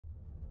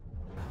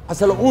as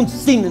hulle ons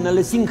sien en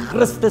hulle sien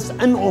Christus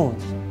in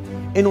ons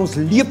en ons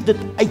leef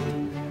dit uit,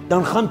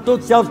 dan gaan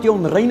tot selfs die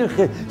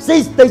onreinige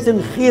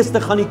 6000 geeste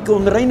gaan die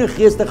onreinige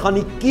geeste gaan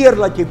nie keer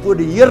dat jy voor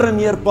die Here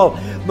neerval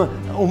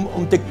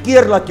om te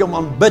keer dat jy hom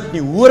aanbid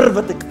nie. Hoor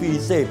wat ek vir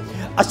julle sê.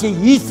 As jy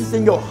Jesus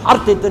in jou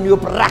hart het en jy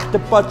op regte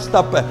pad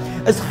stappe,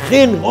 is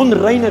geen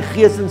onreinige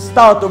gees in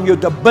staat om jou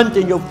te bind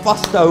en jou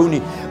vas te hou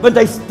nie, want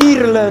hy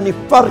stuur hulle in die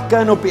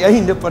parke en op die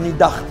einde van die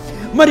dag.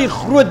 Maar die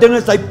groot ding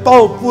is, hy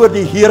val voor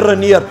die Here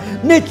neer,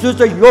 net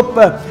soos 'n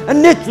Joppe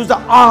en net soos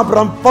 'n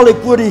Abraham val hy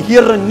voor die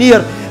Here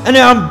neer en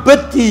hy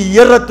aanbid die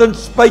Here ten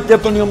spyte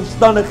van die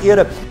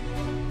omstandighede.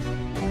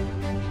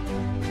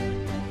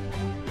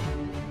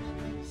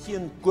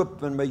 Seun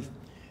koop en my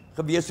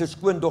gewese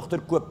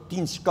skoondogter koop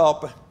 10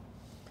 skape.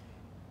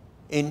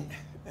 En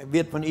ek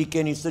weet van u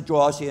ken die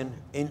situasie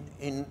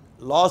en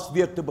laas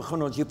week te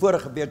begin, ons hier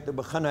vorige week te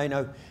begin hy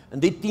nou, en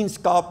die 10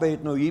 skape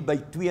het nou hier by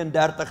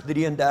 32,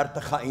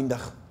 33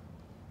 geëindig.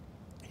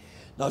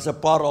 Daar's 'n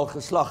paar al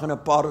geslag en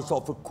 'n paar is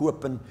al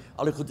verkoop en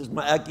al die goed is,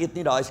 maar ek eet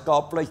nie daai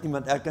skaapvleis nie,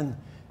 want ek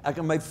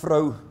en my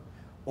vrou,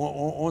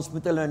 ons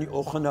moet hulle in die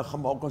oggende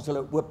gemaak, ons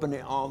hulle oop in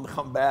die aand,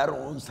 gaan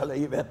bære ons hulle,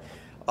 jy weet,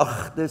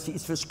 ag, dis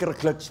iets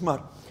verskrikliks,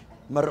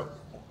 maar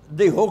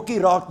die hokkie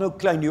raak nou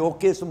klein, die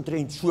hokkie is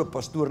omtrent so,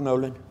 pastoor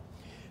Nolan.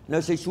 Nou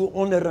is hy so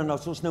onder en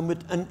as ons nou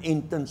moet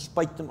inent en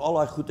spuit en al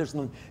die goeders,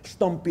 dan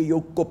stamp jy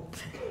jou kop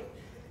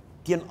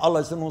teen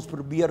alles en ons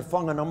probeer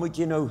vang en dan moet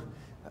jy nou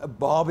 'n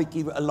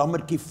babietjie, 'n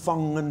lammertjie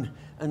vang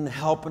en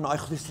help en daai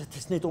goeders, dit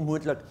is net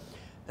onmoontlik.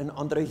 En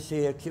André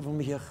sê, ek sê vir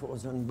my,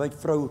 ons en my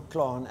vrou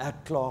kla en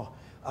ek kla.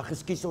 Ag,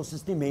 ekskuus, ons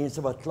is nie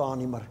mense wat kla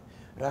nie, maar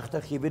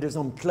regtig, jy weet, dis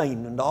om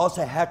klein en daar's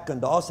 'n hek en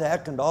daar's 'n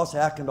hek en daar's 'n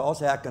hek en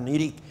daar's 'n hek en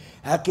hierdie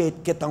hekke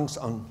het kettinge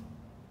aan.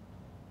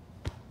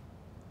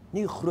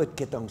 Nie groot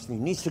kettinge nie,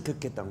 nie sulke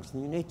kettinge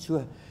nie, net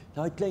so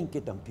daai klein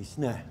kettingkies,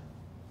 nee.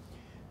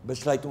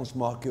 Besluit ons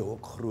maak die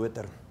hok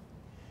groter.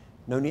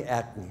 Nou nie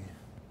ek nie,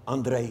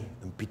 André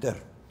en Pieter.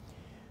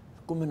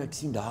 Kom en ek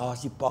sien daar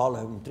is die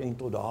pale omtrent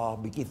tot daar,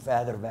 bietjie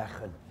verder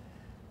weg en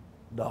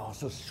daar's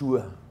so,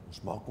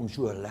 ons maak hom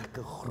so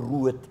lekker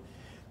groot.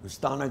 Nou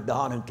staan ek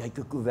daar en kyk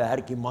ek hoe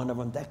werk die manne,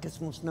 want ek is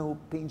ons nou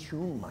op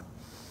pensioen, man.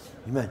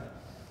 Amen.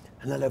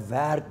 En hulle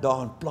werk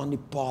daar en plan die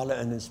pale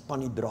in en span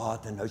die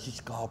draad en nou is die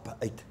skape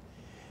uit.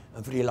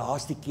 En vir die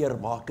laaste keer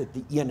maak ek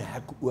die een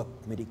hek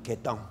oop met die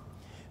ketting.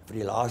 Vir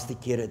die laaste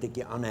keer het ek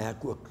die ander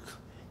hek ook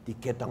die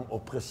ketting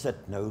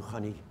opgesit. Nou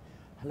gaan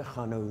hulle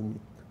gaan nou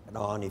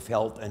daar in die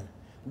veld in.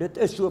 Dit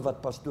is so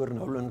wat pastoor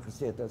Nolan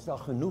gesê het, as daar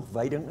genoeg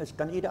veiding is,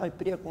 kan u daai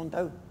preek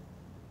onthou?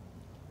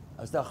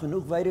 As daar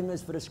genoeg veiding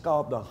is vir 'n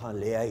skaap, dan gaan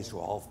lê hy so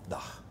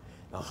halfdag.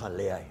 Dan gaan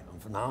lê hy, en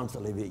vanaand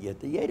sal hy weer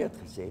eet. Jy het dit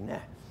gesê, né?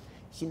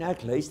 Sien,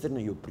 ek luister na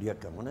jou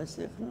preke, maar dan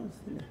sê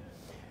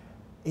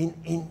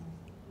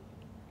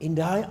en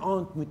daai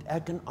aand moet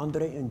ek en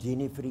André en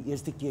Jenny vir die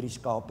eerste keer die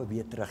skape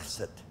weer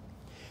terugsit.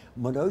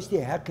 Maar nou is die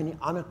hek aan die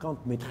ander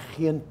kant met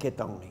geen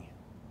ketting nie.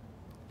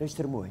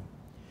 Luister mooi.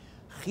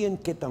 Geen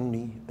ketting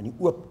nie aan die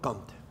oop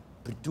kant,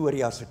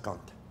 Pretoria se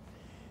kant,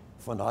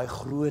 van daai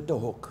groote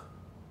hok.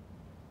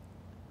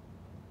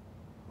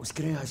 Ons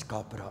kry hy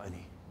skape daar in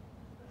nie.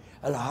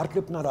 Hulle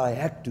hardloop na daai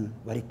hek toe,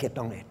 waar die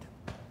ketting het.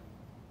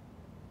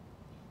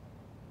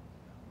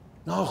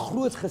 Na 'n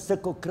groot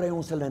gesukkel kry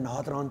ons hulle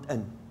naderhand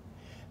in.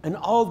 En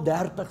al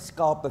 30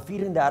 skape,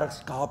 34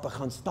 skape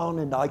gaan staan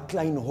in daai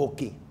klein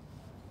hokkie.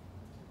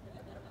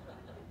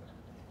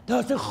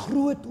 Daar's 'n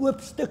groot oop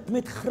stuk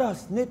met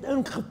gras, net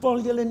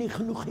ingeval julle nie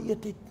genoeg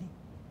geëet het nie.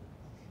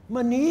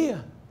 Maar nee,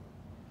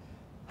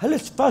 hulle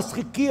is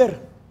vasgekeer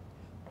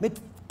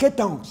met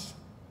kettinge,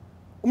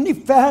 om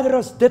nie verder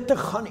as dit te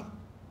gaan nie.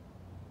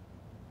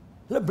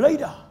 Hulle bly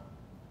daar.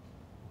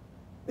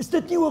 Is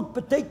dit nie ook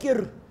baie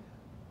keer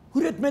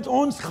hoe dit met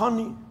ons gaan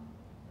nie?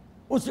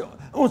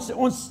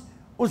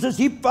 Ons is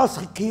hier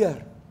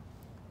vasgekeer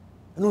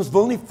en ons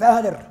wil nie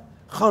verder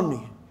gaan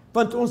nie,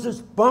 want ons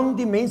is bang,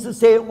 die mense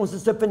sê ons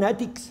is 'n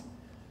fanatics.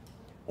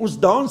 Ons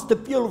dans te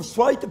veel of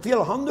swaai te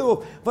veel hande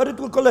of wat dit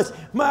ook al is,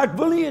 maar ek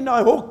wil nie in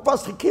daai hok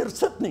vasgekeer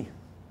sit nie.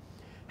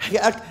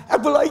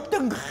 Ek wil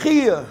uitding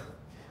gee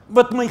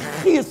wat my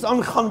gees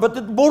aangaan, wat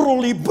dit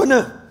borrel hier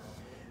binne,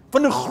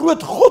 van 'n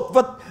groot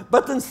God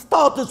wat in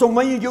staat is om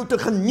my en jou te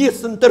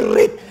genees en te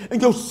red en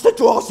jou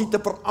situasie te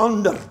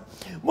verander.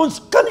 Maar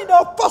ons kan nie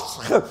daar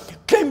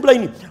vasgeklim bly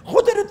nie.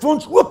 God het dit vir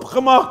ons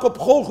oopgemaak op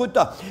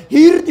Golgotha.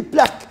 Hier die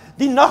plek,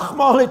 die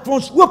nagmaal het vir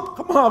ons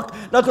oopgemaak,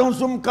 dat ons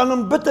hom kan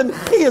aanbid in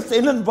gees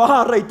en in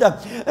waarheid.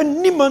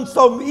 En niemand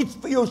sal iets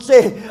vir jou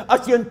sê,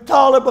 as jy in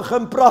tale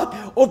begin praat,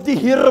 of die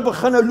Here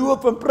begin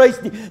loof en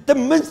prys nie,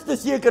 ten minste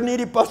seker nie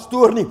die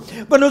pastoor nie,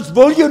 want ons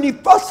wil jou nie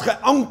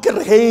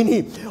vasgeanker hê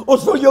nie,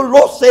 ons wil jou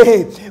los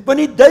hê, want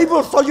die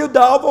duiwel sal jou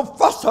daar wil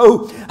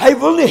vashou, hy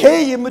wil nie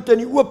hê jy moet in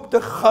die oop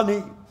te gaan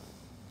nie.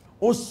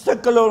 Ons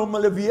sukkel om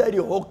hulle weer uit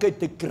die hok uit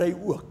te kry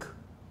ook.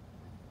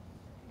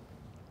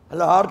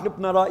 Hulle hardloop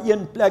na daai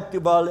een plek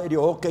toe waar hulle uit die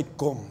hok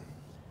uitkom.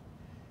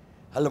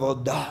 Hulle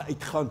wil daar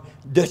uitgaan,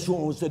 dis hoe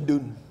ons dit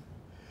doen.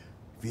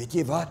 Weet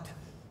jy wat?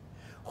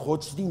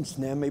 Godsdienst,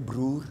 nee my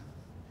broer,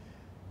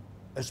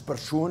 is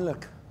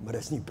persoonlik, maar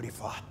is nie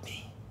privaat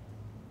nie.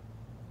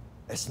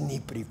 Is nie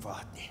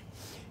privaat nie.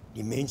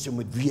 Die mense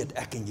moet weet,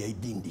 ek en jy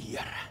dien die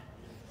Here.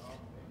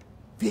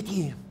 Weet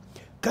jy,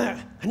 kan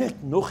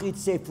ek nog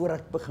iets sê voor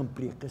ek begin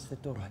preek, is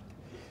dit alright?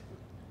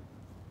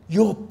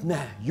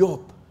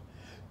 Job,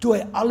 toe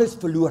hy alles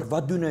verloor,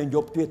 wat doen hy in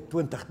Job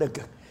 22, dink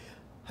ek?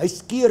 Hy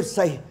skeer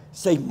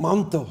sy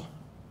mantel.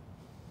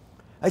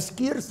 Hy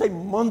skeer sy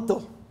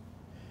mantel.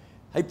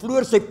 Hy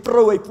verloor sy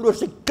vrou, hy verloor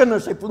sy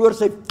kinders, hy verloor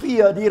sy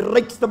vee, die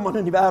rykste man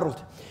in die wêreld.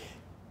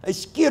 Hy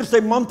skeer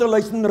sy mantel,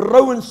 hy's in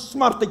rou en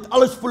smart, hy het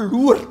alles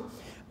verloor.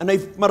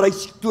 Maar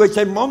toe hy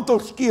sy mantel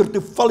skeer,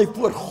 toe val hy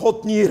voor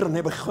God neer en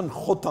hy begin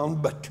God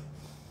aanbid.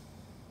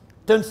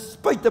 Ten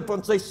spyte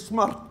van sy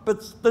smart,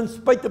 ten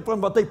spyte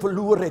van wat hy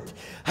verloor het.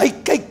 Hy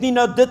kyk nie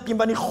na dit nie,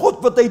 want die God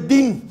wat hy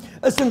dien,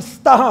 is in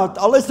staat,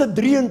 al is dit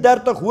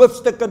 33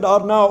 hoofstukke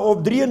daarna,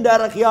 of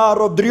 33 jaar,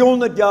 of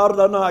 300 jaar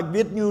daarna, ek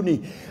weet nie hoe nie,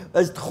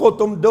 is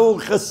God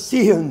omdul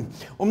geseën,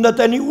 omdat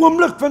hy in die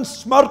oomblik van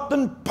smart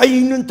en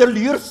pyn en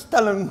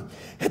teleurstelling,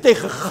 het hy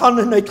gegaan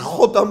en hy het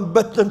God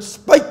aanbid in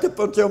spyte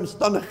van sy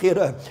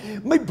omstandighede.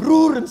 My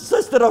broer en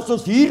suster, as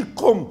ons hier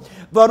kom,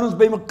 waar ons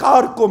by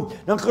mekaar kom,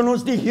 dan gaan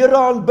ons die Here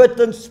aanbid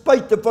in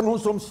spyte van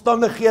ons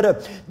omstandighede.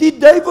 Die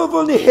duiwel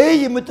wil nie hê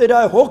jy moet uit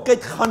daai hok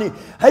uit gaan nie.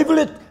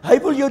 Hy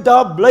wil jou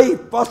daar bly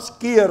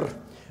vaskeer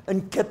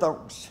in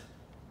kettinge.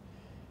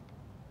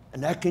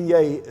 En ek en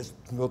jy is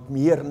wat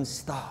meer in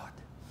staat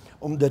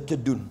om dit te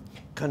doen.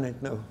 Kan ek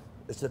nou,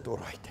 is dit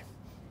alright?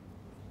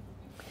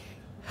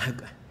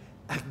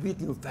 Ek weet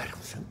nie hoe ver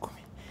ons gaan kom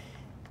nie.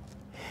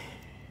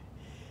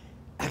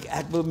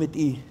 Ek wil met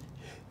u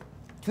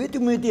 2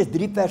 Timoteus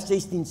 3 vers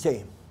 16 sê.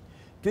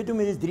 2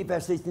 Timoteus 3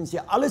 vers 16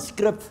 sê, alle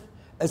skrif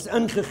is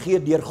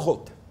ingegee deur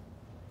God.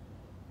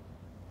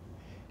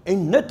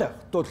 En nuttig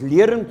tot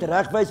lering,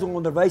 teregwysing,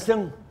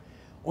 onderwysing,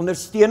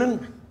 ondersteuning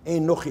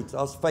en nog iets.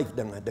 Daar's 5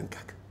 dinge, dink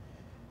ek.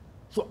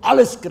 So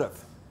alle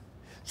skrif.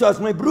 So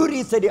as my broer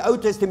iets uit die Ou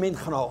Testament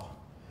gaan haal,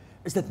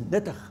 is dit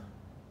nuttig.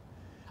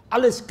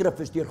 Alle skrif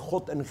is deur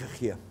God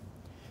ingegee.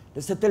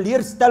 Dis 'n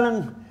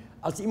teleurstelling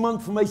as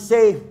iemand vir my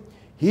sê,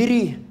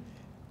 hierdie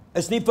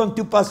is nie van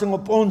toepassing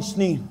op ons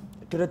nie.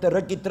 Ek het dit 'n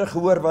rukkie terug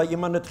gehoor waar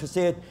iemand het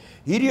gesê het,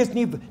 hierdie is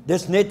nie,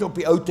 dis net op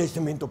die Ou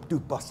Testament op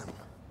toepassing.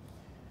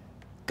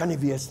 Kan nie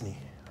wees nie.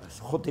 As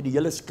God het die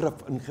hele skrif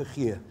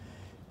ingegee,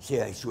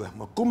 sê hy so.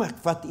 Maar kom ek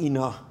vat u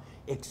na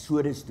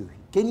Exodus toe.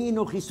 Ken jy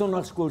nog die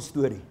sonnaarskool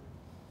storie?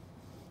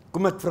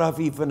 Kom ek vra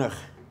vir u vinnig.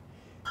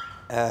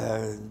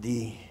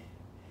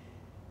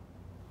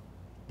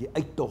 Die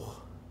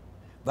uittog.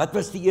 Wat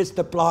was die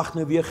eerste plaag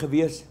nou weer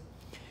gewees?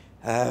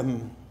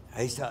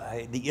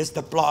 Die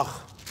eerste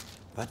plaag.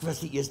 Wat was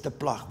die eerste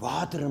plaag?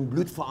 Water in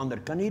bloed verander.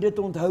 Kan jy dit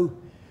onthou?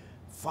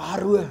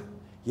 Farao,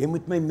 jy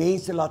moet my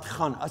mense laat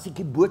gaan. As ek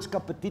die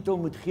boodskappe titel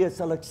moet gee,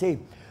 sal ek sê,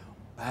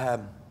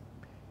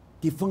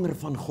 die vinger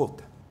van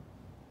God.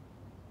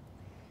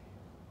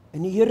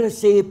 En die Here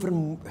sê,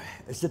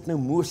 is dit nou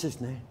Moses,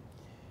 né?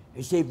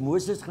 Hy sê,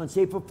 Moses gaan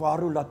sê vir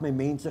Farao, laat my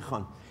mense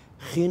gaan.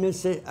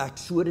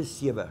 Exodus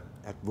 7,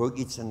 ek wou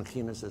iets in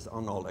Genesis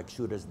aanhaal,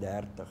 Exodus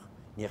 30,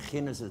 nee,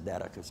 Genesis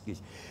 30,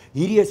 ekskuus.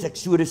 Hierdie is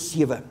Exodus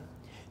 7,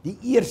 die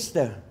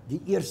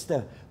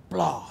eerste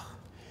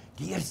plaag,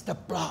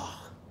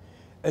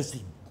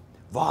 is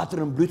water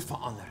in bloed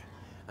verander.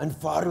 En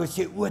Farao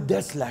sê, o,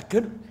 dis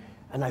lekker,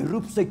 en hy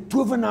roep sy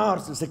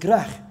towenaars, is ek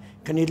reg,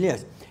 kan jy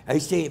lees, hy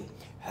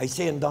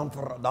sê, en dan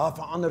daar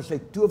verander sy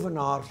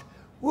towenaars,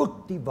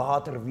 ook die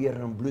water weer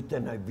in bloed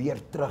en hy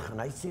weer terug. En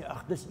hy sê,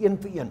 ag, dis een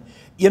vir een.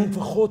 Een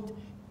vir God,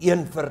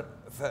 een vir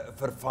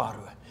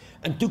Farao.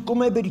 En toe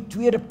kom hy by die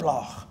tweede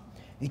plaag.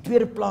 Die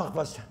tweede plaag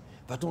was,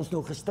 wat ons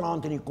nou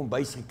gisterand in die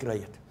kombuis gekry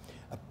het.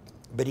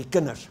 By die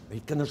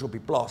kinders op die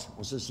plaas.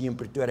 Ons is hier in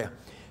Pretoria.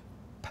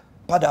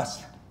 Paddas.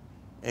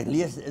 En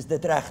lees, is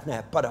dit reg,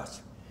 nee,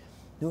 paddas.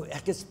 Nou,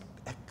 ek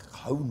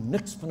hou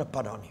niks van 'n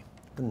padda nie.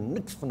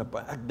 Niks van 'n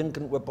padda. Ek dink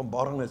in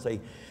Openbaring is hy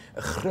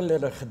 'n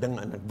grillerige ding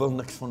en ek wil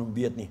niks van hom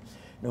weet nie.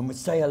 Nou moet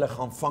sy hulle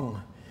gaan vang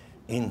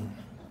en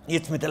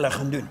iets met hulle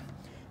gaan doen.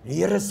 Die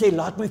Here sê,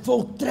 laat my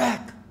volk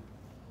trek.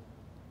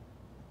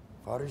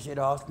 Farao sê,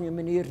 daar's nie 'n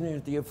manier nie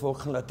dat jy volk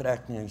gaan laat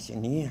trek nie. Hy sê,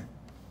 nee.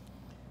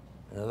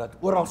 En hulle laat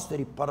oralste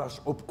die paddas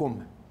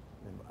opkom.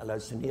 Hulle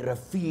is in die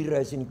riviere,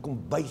 is in die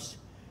kombuis.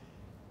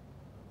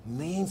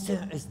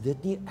 Mense, is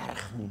dit nie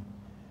erg nie?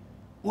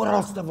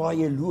 Oralste waar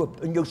jy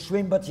loop, in jou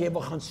swembad, as jy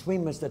wil gaan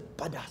swem, is dit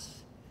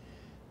paddas.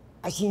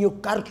 As jy in jou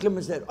kar klim,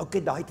 is dit,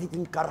 okay, daai het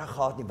nie karre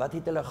gehad nie, wat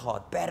het hulle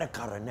gehad?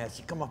 Perdekarre, nee, as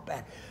jy kan maar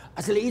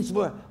as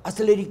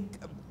hulle die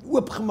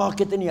oopgemaak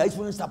het in die huis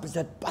wil instap, is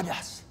dit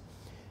paddas.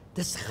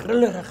 Dis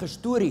grillerige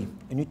storie,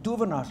 en die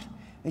towenaars,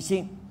 hy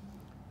sê,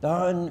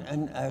 daar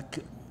in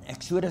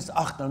Exodus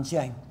 8, dan sê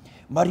hy,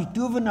 maar die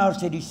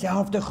towenaars het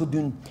dieselfde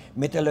gedoen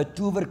met hulle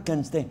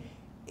towerkunste,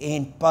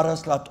 en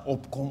paddas laat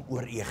opkom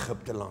oor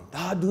Egipte land.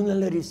 Daar doen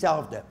hulle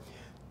dieselfde.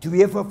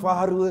 2 vir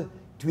Farao,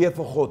 2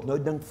 vir God. Nou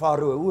dink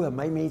Farao, o,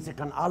 my mense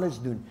kan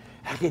alles doen.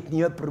 Ek het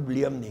nie 'n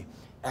probleem nie.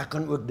 Ek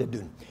kan ook dit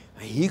doen.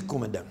 En hier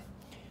kom 'n ding.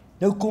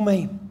 Nou kom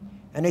hy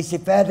En hy sê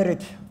verder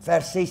het,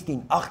 vers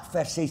 16, 8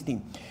 vers 16,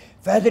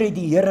 verder het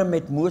die Here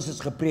met Moses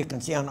gepreek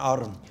en sê aan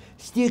Aaron,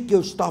 steek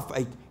jou staf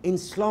uit en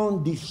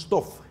slaan die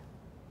stof.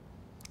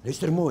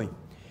 Luister mooi,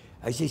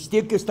 hy sê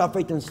steek jou staf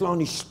uit en slaan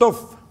die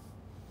stof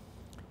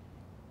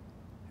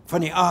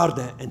van die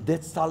aarde en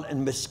dit sal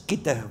in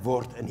muskiete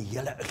word in die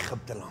hele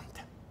Egipte land.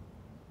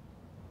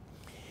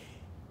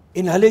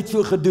 En hulle het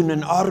so gedoen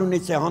en Aaron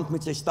het sy hand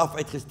met sy staf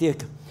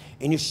uitgesteek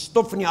en die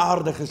stof van die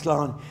aarde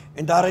geslaan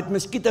en daar het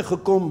muskiete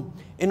gekom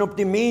en op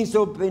die mense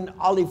op en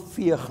al die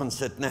vee gaan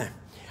sit, né?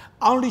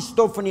 Al die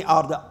stof van die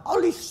aarde,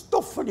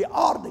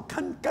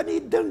 kan jy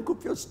dink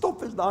hoeveel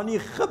stof is daar in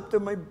Egipte,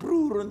 my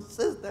broer en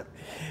suster.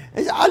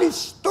 Is al die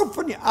stof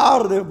van die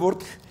aarde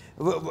word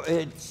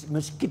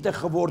muskiete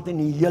geword in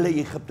die hele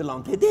Egipte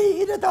land. Het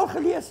jy dit al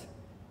gelees?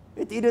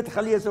 Het jy dit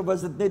gelees of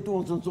was dit net toe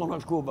ons in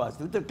sonnaarskool was?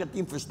 Toe ek het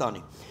nie verstaan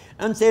nie.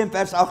 En sê in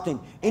vers 18,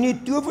 en die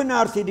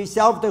tovenaars het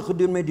dieselfde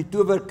gedoen met die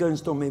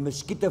towerkunst om die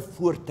muskiete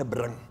voor te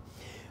bring.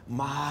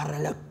 Maar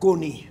hulle kon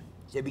nie,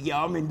 sê bietjie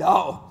amen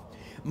daar,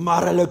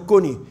 maar hulle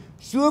kon nie.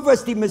 So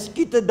was die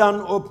muskiete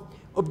dan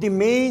op die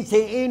mense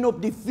en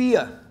op die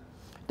vee.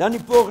 Dan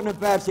die volgende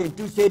vers en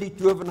toe sê die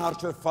tovenaars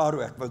vir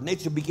Farao, ek wil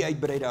net so bietjie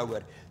uitbrei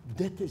daaroor.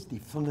 Dit is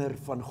die vinger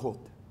van God.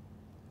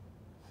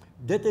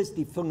 Dit is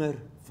die vinger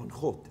van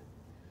God.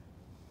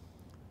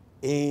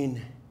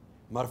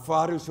 Maar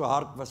Farao se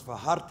hart was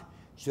verhard,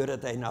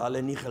 sodat hy na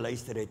hulle nie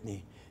geluister het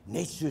nie,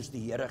 net soos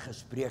die Here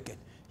gespreek het.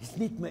 Dis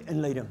net my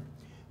inleiding.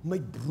 My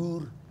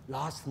broer,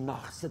 laas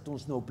nag sit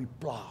ons nou op die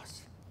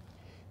plaas.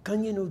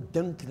 Kan jy nou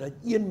dink dat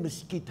een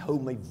muskiet hou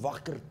my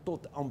wakker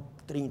tot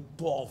omtrent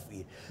 12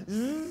 uur?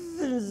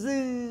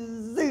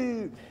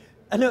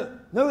 En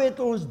nou het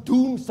ons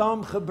doem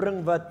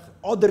saamgebring wat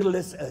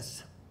odorless is.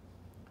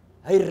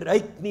 Hy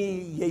ruik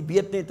nie, jy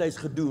weet net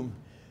hy's gedoem.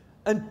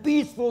 In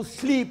peaceful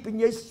sleep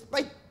en jy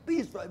spyt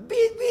peaceful.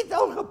 Wie het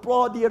al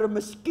geplaas deur 'n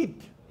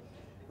muskiet?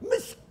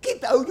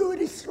 Muskiet hou jou in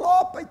die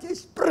slaap uit, jy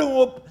spring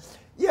op.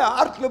 Jy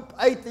hardloop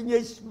uit en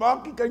jy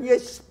smaak, kan jy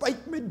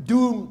spuit met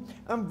doem.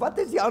 En wat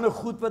is die ander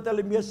goed wat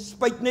hulle mee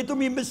spuit, net om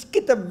die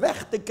muskiete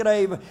weg te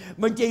kry,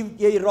 want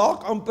jy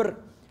raak amper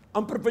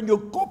van jou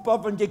kop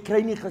af, want jy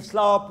kry nie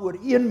geslaap oor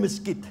een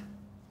muskiet.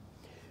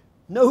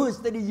 Nou is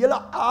dit die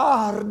hele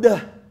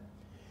aarde.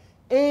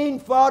 En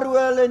Farao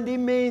en die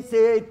mense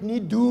het nie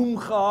doem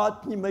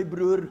gehad nie, my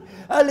broer.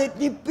 Hulle het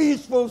nie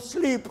peaceful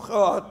sleep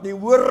gehad nie.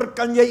 Hoor,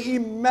 kan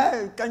jy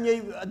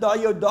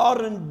jou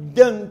daarin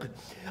dink,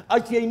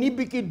 as jy nie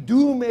bietjie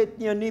doem het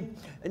nie,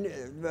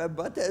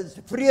 wat is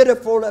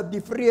vredevolle,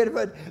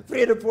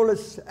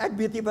 ek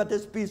weet nie wat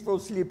is peaceful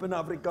sleep in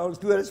Afrikaans,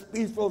 toe is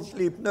peaceful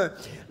sleep, nou,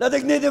 dat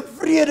ek net in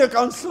vrede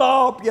kan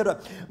slaap, Here.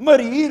 Maar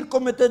hier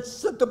kom dit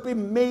sit op die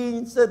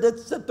mense, dit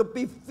sit op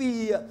die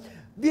vee.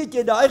 Weet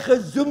jy, daai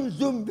gezoom,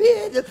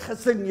 weet dit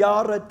gesing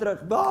jare terug,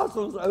 waar is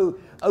ons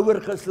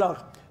ouer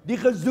geslag? Die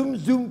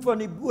gezoom van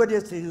die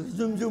bodes, die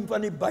gezoom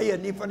van die bye,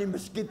 nie van die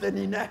muskiete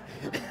nie, né?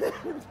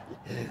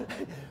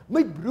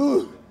 My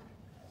broer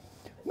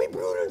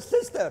en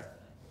suster,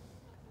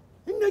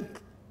 en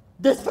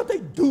dis wat hy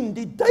doen,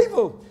 die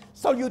duiwel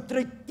sal jou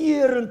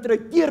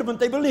treiteer,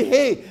 want hy wil nie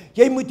hê,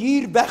 jy moet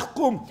hier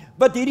wegkom,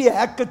 wat hierdie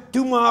hekke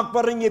toemaak,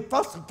 waarin jy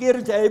vasgekeer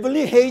is, hy wil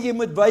nie hê, jy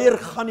moet weier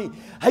gaan nie,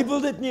 hy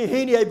wil dit nie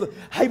hê nie,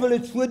 hy wil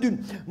dit so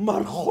doen,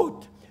 maar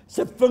God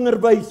se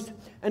vinger wys,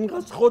 en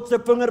as God se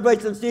vinger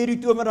wys, en sê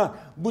die tovenaar,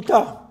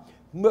 Boeta,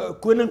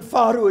 koning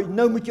Farao,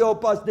 nou moet jy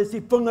oppas, dis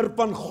die vinger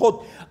van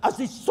God, as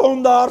die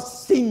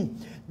sondaars sien,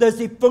 dis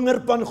die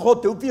vinger van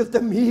God, hoeveel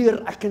te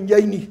meer ek en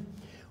jy nie,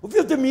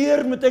 hoeveel te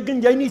meer moet ek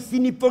en jy nie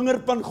sien, die vinger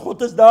van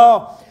God is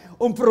daar,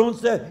 om vir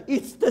ons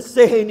iets te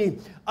sê nie,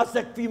 as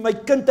ek vir my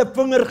kind 'n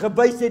vinger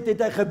gewys het,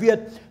 het hy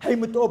geweet, hy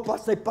moet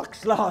oppas, sy pak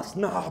slaas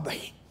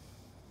naby.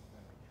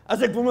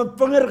 As ek vir my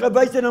vinger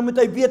gewys het, dan moet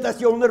hy weet,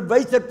 as jy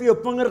onderwyser vir jou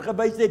vinger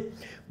gewys het,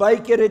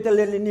 baie keer het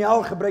hulle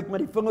liniaal gebruik, maar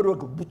die vinger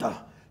ook,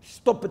 Boeta,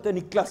 stop het in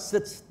die klas,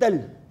 sit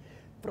stil,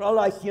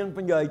 veral die seun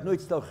van jou, hy het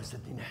nooit stil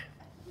gesit nie, nee.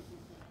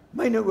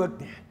 Myne ook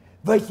nie,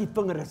 wys die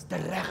vinger is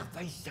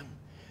teregwysing,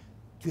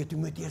 2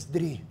 Timoteus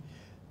 3,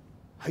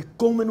 hy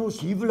kom in ons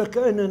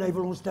huwelike in, en hy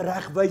wil ons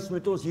teregwys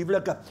met ons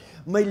huwelike,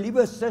 my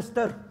liewe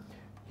suster,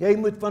 jy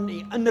moet van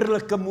die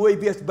innerlike mooi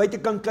wees,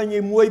 buitekant kan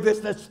jy mooi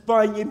wees, dit is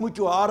fyn, jy moet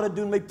jou hare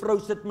doen, my vrou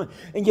sit my,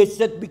 en jy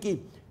sit bietjie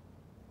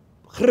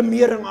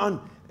grimering aan,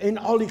 en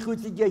al die goed,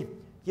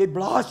 jy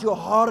blaas jou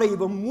hare, jy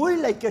wil mooi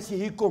lyk as jy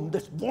hier kom,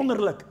 dis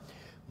wonderlik,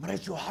 maar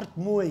is jou hart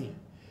mooi,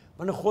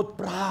 wanneer God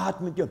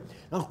praat met jou,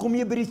 dan kom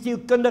jy by die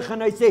sielkundige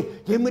en hy sê,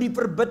 jy moet die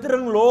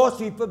verbittering los,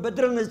 die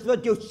verbittering is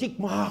wat jou siek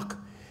maak,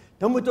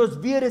 dan moet ons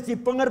weer is die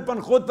vinger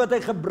van God wat hy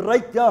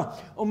gebruik, ja,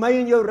 om my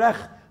en jou reg,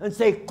 en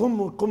sê, kom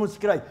ons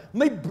kry,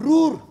 my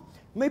broer,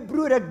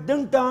 ek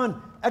dink daaraan,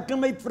 ek en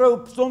my vrou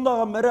op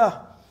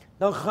Sondagmiddag,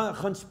 dan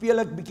gaan speel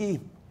ek bietjie,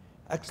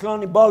 ek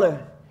slaan die balle,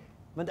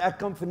 want ek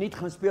kan verniet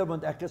gaan speel,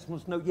 want ek is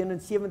ons nou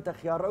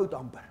 71 jaar oud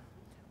amper,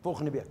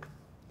 volgende week.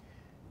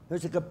 Nou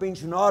is ek 'n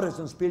pensionaris,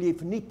 dan speel jy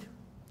verniet.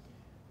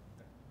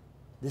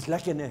 Dis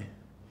lekker, ne?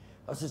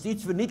 As ons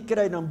iets verniet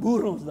kry, dan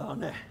boer ons daar,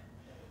 ne?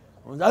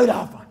 Ons hou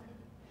daarvan.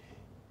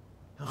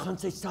 dan gaan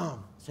sy saam.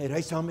 Sy ry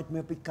saam met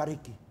my op die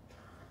karretjie.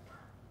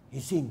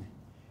 Jy sien,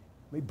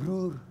 my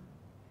broer,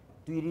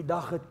 toe jy die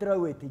dag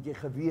getrou het jy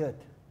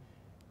geweet,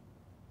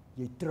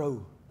 jy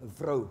trou 'n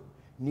vrou,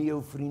 nie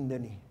jou vriende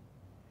nie.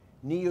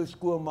 Nie jou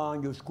skoonma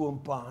en jou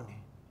skoonpa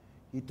nie.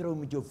 Jy trou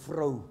met jou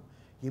vrou.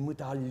 Jy moet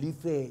haar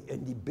lief hê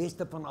en die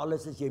beste van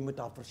alles is jy moet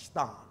haar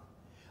verstaan.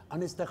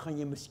 Anders dan gaan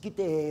jy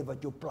muskiete hê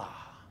wat jou pla.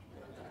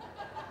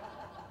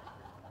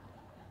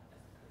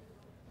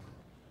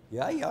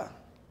 Ja,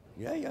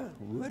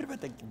 hoor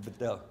wat ek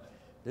vertel.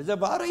 Dis 'n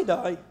waarheid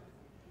daai.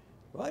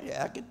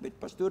 Ek het met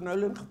pastoor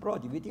Noulen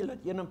gepraat. Jy weet jy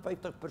dat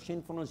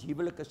 51% van ons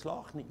huwelike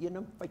slaag nie,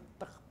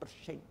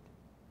 51%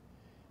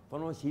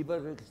 van ons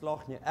huwelike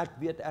slaag nie. Ek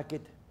weet ek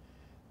het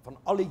van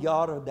al die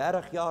jare,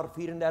 30 jaar,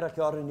 34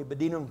 jaar in die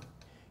bediening,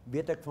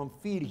 weet ek van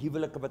 4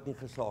 huwelike wat nie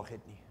geslaag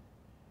het nie.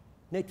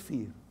 Net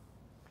 4.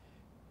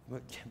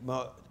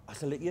 Maar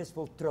as hulle eers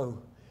wil trou,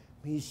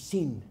 moet jy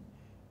sien,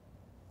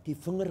 die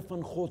vinger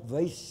van God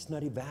wys na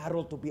die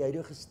wêreld op die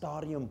huidige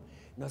stadium,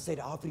 na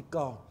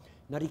Suid-Afrika,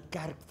 na die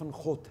kerk van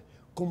God.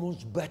 Kom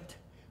ons bid,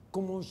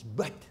 kom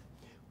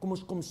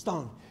ons kom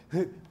staan.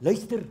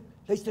 Luister,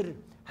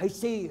 hy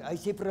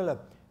sê vir hulle,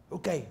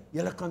 okay,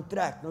 julle kan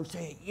trek. Nou sê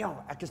hy,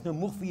 ja, ek is nou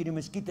moeg vir hierdie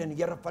muskiete en die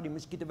Here vat die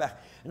muskiete weg.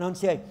 En dan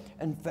sê hy,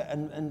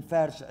 in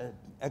vers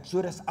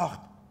Eksodus 8,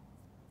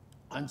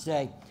 dan sê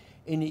hy,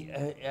 en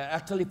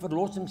ek sal die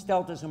verlossing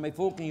stel tussen my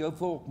volk en jou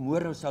volk,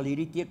 môre sal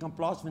hierdie teken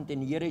plaasvind en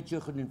die Here het so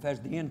gedoen, vers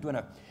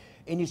 23.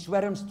 En die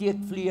swerm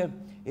steekvlee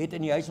het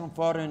in die huis van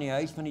Farao en die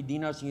huis van die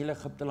dienaars in hele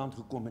Egipte land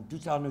gekom. En toe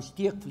sal nou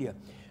steekvlee.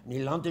 En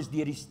die land is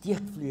deur die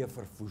steekvlee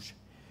verwoes.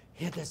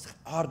 Dit is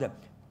aarde.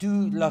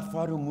 Toe laat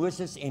Farao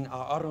Moses en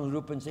Aaron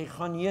roep en sê,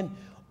 gaan heen,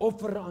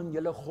 offer aan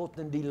julle God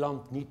in die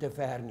land, nie te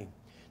ver nie.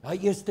 Daai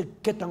eerste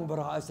kitting wat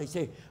daar is, hy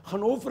sê,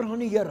 gaan offer aan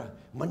die Here,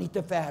 maar nie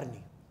te ver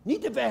nie. Nie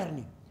te ver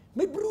nie.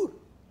 My broer,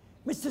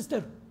 my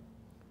suster,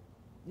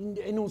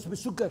 en ons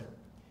besoeker,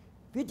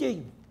 weet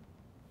jy,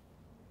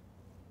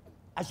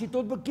 as jy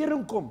tot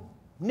bekering kom,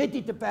 net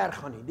nie te ver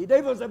gaan nie. Die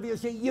duiwel sal vir jou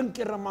sê, 1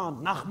 keer 'n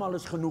maand, nagmaal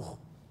is genoeg.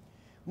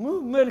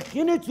 Maar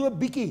geen net so 'n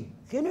bietjie,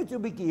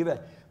 jy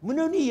weet. Moet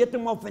nou nie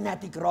heeltemal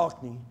fanatic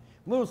raak nie.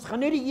 Maar ons gaan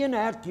net die een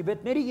hek, jy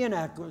weet, net die een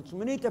hek. Ons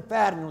moet nie te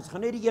ver nie, ons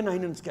gaan net die een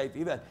heining skuif,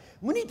 jy weet.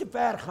 Moenie te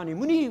ver gaan nie.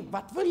 Moenie,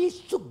 wat wil jy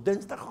soek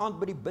Dinsdag aand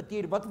by die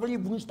bidtuur? Wat wil jy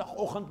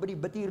Woensdagoggend by die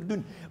bidtuur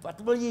doen?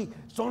 Wat wil jy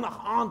Sondag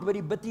aand by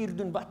die bidtuur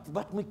doen?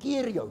 Wat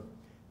keer jou?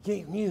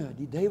 Nee,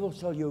 die duiwel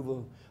sal jou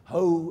wil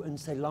hou in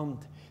sy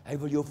land. Hy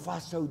wil jou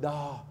vashou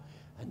daar.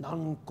 En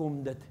dan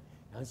kom dit,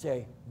 dan sê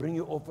hy, bring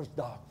jou offers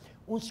daar.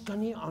 Ons kan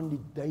nie aan die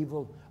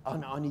duiwel,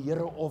 aan die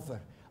Here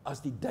offer,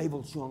 as die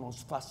duiwel so aan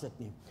ons vassit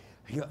nie.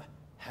 Ja,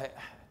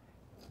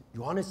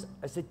 Johannes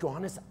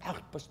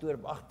 8, pastoor,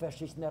 8 vers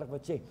 36,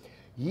 wat sê,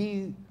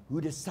 He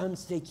who the Son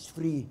sets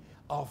free,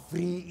 are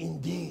free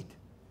indeed.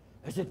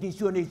 Is dit nie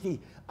so nie,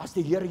 as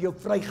die Here jou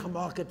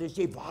vrygemaak het, is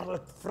jy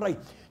waarlik vry.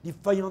 Die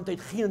vyand het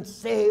geen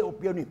sê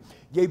op jou nie.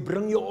 Jy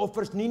bring jou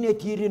offers nie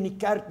net hier in die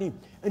kerk nie,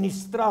 in die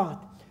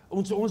straat.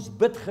 Ons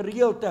bid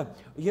gereelde,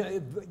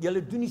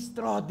 julle doen die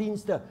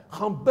straatdienste,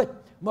 gaan bid,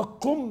 maar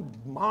kom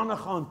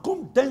maandag aan,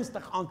 kom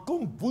dinsdag aan,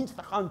 kom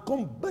woensdag aan,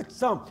 kom bid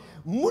saam.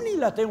 Moenie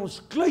laat hy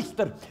ons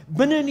kluister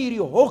binne in hierdie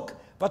hok,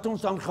 wat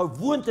ons aan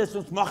gewoond is,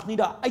 ons mag nie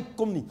daar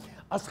uitkom nie.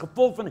 As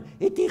gevolg van,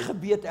 het jy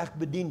geweet ek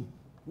bedien?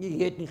 Nee,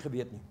 jy het nie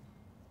geweet nie.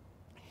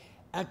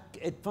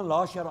 Ek het van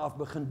laas jaar af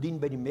begin dien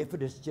by die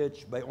Methodist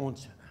Church by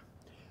ons.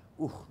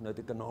 Nou het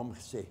ek 'n naam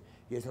gesê,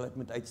 jy sal dit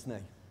moet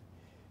uitsny.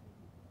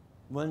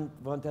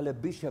 Want hulle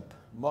bishop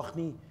mag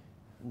nie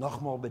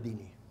nagmaal bedien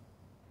nie.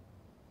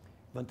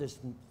 Want dit is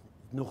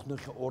nog nie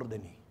georde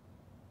nie.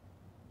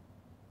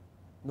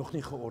 Nog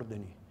nie georde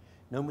nie.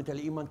 Nou moet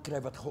hulle iemand kry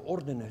wat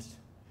georden is,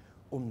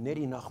 om net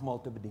die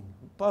nagmaal te bedien.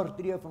 'n Paar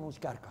tree van ons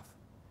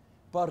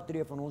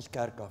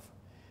kerk af.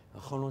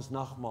 Dan gaan ons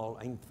nagmaal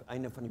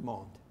einde van die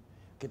maand.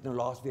 Ek het nou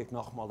laasweek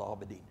nagmaal daar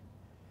bedien.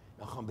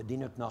 Dan gaan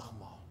bedien ek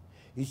nagmaal.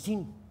 Jy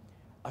sien,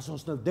 as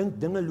ons nou dink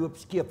dinge loop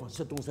skeef, dan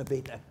sit ons 'n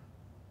wet in.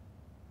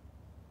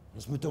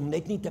 Ons moet hom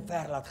net nie te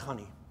ver laat gaan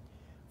nie.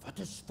 Wat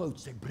is fout?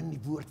 Sy bring die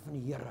woord van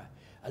die Here.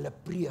 Hulle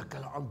preek,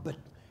 hulle aanbid.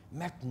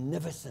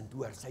 Magnificent,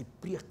 hoor. Sy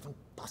preek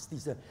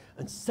fantastiese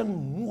en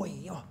sing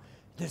mooi, ja.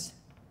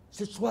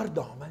 Sy swart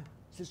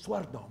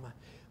dame,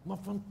 maar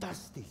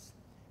fantasties.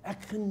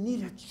 Ek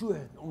geniet dit so,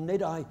 om net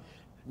daai,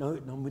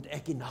 nou moet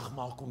ek die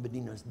nagmaal kom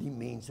bedien as die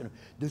mense.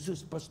 Dus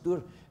soos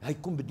pastoor, hy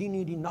kom bedien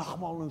hier die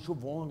nagmaal nou so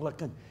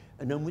wonderlik en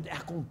nou moet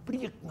ek kom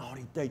preek na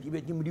die tyd. Jy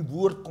weet, jy moet die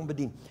woord kom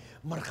bedien.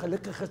 Maar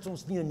gelukkig is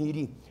ons nie in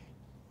hierdie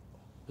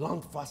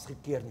land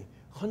vasgekeer nie.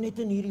 Gaan net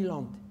in hierdie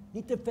land,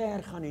 nie te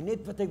ver gaan nie,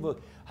 net wat hy wil.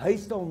 Hy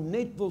sal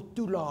net wil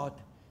toelaat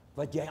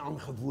wat jy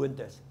aangewoond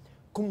is.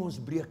 Kom ons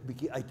breek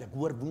bietjie uit. Ek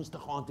hoor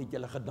Woensdag aand het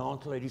julle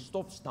gedans uit die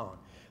stof staan.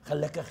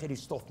 Gelukkig het die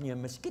stof nie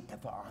 'n muskiete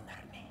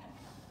verander nie.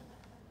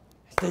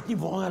 Is dit nie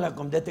wonderlik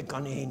om dit te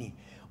kan hê nie?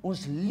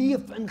 Ons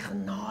leef in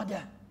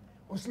genade.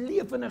 Ons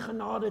leef in 'n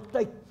genade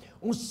tyd.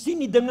 Ons sien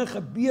die dinge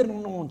gebeur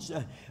in ons.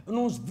 En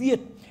ons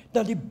weet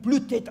dat die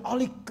bloed het al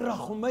die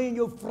krag om my en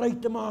jou vry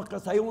te maak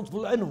as hy ons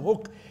wil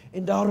inhok.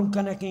 En daarom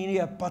kan ek nie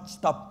 'n pad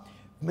stap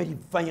met die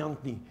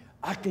vyand nie.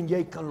 Ek en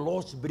jy kan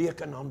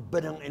losbreek in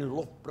aanbidding en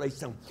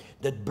lofprysing.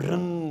 Dit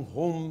bring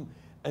hom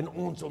in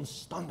ons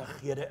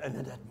omstandighede in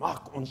en dit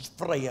maak ons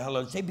vry.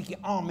 Hulle sê 'n bietjie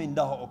amen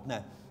daarop,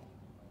 né?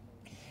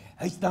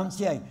 Dan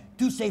sê hy,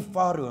 toe sê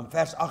Farao in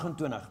vers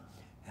 28,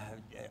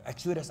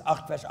 Eksodus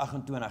 8 vers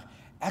 28,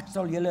 ek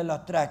sal julle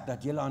laat trek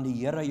dat julle aan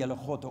die Here julle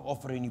God 'n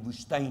offer in die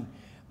woestyn,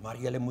 maar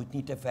julle moet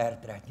nie te ver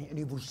trek nie, in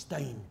die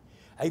woestyn.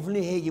 Hy wil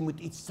nie hê jy moet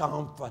iets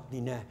saamvat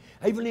nie, né?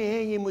 Hy wil nie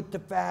hê jy moet te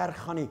ver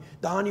gaan nie,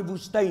 daar in die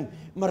woestyn.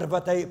 Maar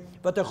wat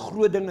 'n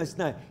groot ding is,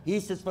 né?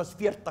 Jesus was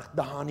 40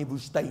 dae in die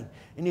woestyn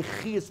en die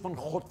gees van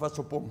God was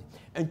op hom.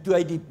 En toe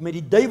hy met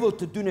die duiwel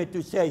te doen het,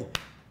 toe sê hy,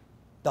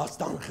 daar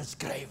staan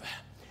geskrywe.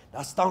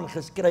 Daar staan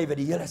geskrywe,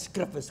 die hele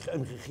skrif is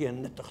ingegee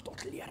en nuttig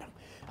tot lering.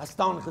 Daar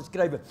staan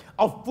geskrywe,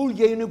 al voel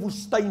jy in 'n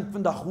woestyn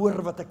vandag,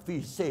 hoor wat ek vir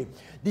jou sê,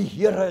 die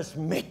Here is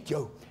met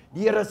jou.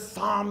 Die Here is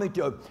saam met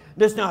jou.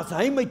 Dis nou as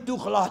hy my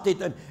toegelaat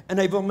het en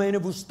hy wil my in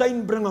 'n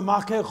woestyn bring, en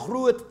maak hy 'n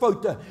groot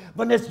foute,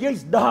 want dis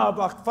juist daar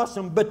waar ek vas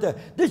en bidde.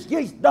 Dis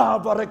juist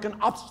daar waar ek in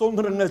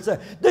afsondering is.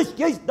 Dis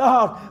juist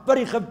daar waar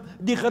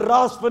die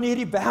geraas van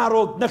hierdie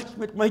wêreld niks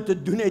met my te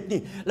doen het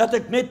nie. Laat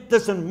ek net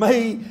tussen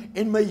my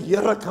en my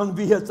Here kan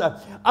wees.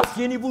 As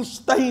jy in die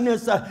woestyn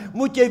is,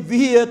 moet jy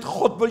weet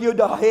God wil jou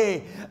daar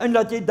hê en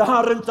dat jy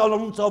daarin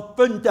sal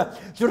vind,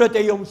 sodat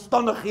hy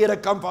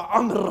omstandighede kan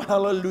verander.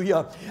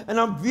 Halleluja. En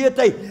dan weet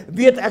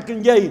ek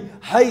en jy,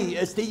 hy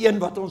is die een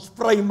wat ons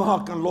vry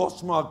maak en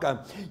losmaak.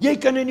 Jy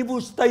kan in die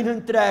woestyn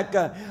intrek.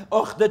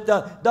 Ag,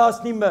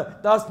 daar's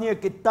nie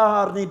 'n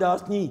gitaar nie,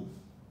 daar's nie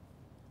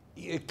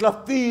 'n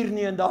klavier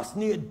nie en daar's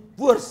nie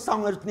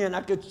voorsangers nie, en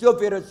ek het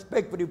soveel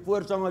respek vir die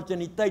voorsangers in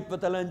die tyd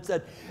wat hulle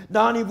insit.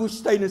 Daar in die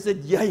woestyn is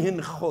dit jy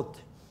en God.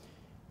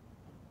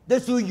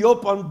 Dis hoe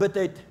Job aanbid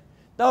het.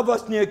 Daar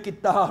was nie 'n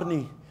gitaar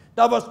nie.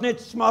 Daar was net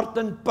smart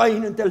en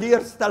pyn en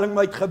teleurstelling,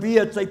 maar hy het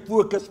geweet sy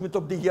fokus moet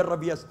op die Here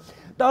wees.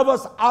 Daar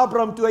was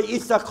Abraham toe hy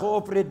Isak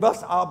geoffer het,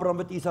 was Abraham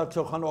wat Isak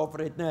sou gaan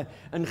offer het, né,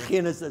 in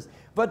Genesis.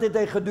 Wat het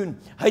hy gedoen?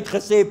 Hy het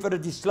gesê vir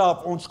die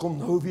slaaf, ons kom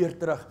nou weer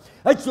terug.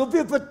 Hy het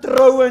soveel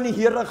vertroue in die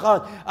Here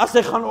gehad, as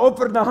hy gaan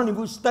offer daar in die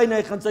woestyn,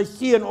 hy gaan sy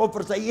seun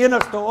offer, sy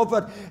enigste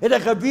offer, het hy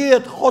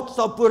geweet, God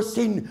sal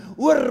voorsien.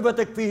 Hoor wat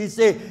ek vir julle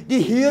sê,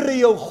 die Here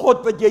jou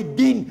God wat jy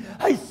dien,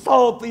 hy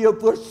sal vir jou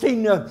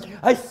voorsien,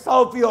 hy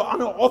sal vir jou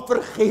aan 'n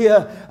offer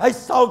gee, hy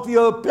sal vir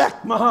jou 'n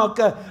plek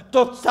maak,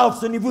 tot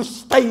selfs in die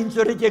woestyn,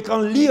 sodat jy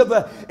kan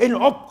lewe en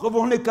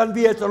opgewonde kan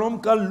wees, en hom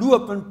kan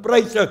loop en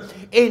prys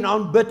en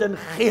aanbid in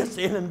gees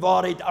en in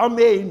waarheid.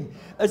 Amen.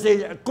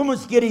 Kom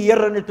ons gee die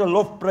Here net 'n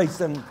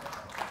lofprysing.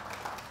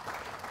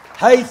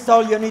 Hy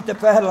sal jou nie te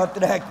ver laat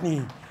trek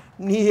nie.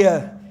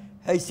 Nee,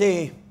 hy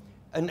sê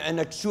in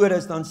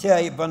Eksodus, dan sê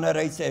hy, wanneer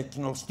hy sê, ek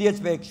nog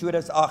steeds by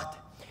Eksodus 8,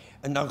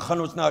 en dan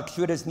gaan ons na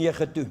Eksodus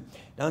 9 toe,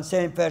 dan sê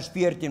hy in vers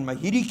 14, maar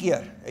hierdie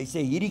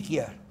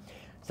keer,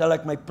 sal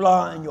ek my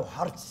pla in jou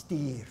hart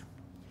stuur.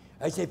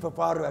 Hy sê vir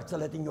Farao, ek sal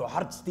dit in jou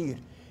hart stuur.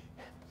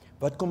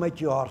 Wat kom uit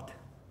jou hart?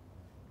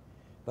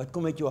 Wat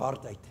kom uit jou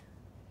hart uit?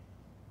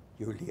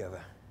 Jou lewe.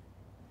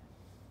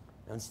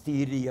 Dan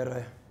stuur die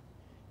Here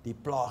die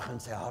plaag in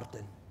sy hart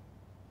in.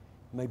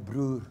 My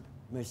broer,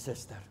 my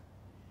suster,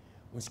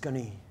 ons kan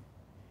nie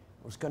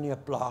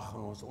 'n plaag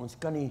in ons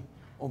kan nie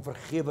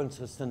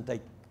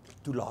onvergewensgesindheid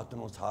toelaat in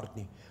ons hart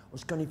nie.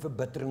 Ons kan nie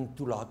verbittering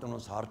toelaat in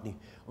ons hart nie.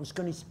 Ons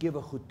kan nie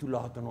skewe goed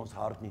toelaat in ons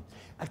hart nie.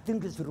 Ek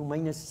dink dit is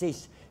Romeine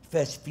 6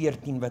 vers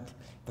 14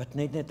 wat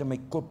net in my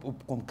kop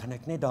opkom. Kan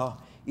ek net daar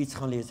iets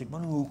gaan lees? Ek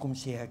wonder hoekom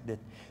sê ek dit.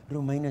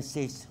 Romeine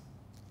 6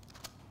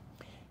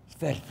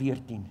 vers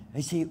 14.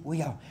 Hy sê, o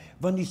ja,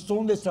 want die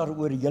sonde sal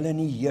oor julle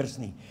nie heers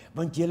nie,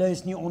 want julle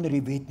is nie onder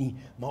die wet nie,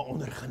 maar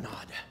onder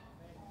genade.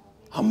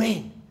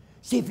 Amen.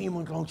 Sê vir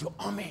iemand langs jou,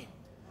 amen.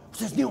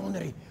 Ons is nie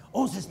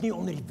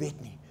onder die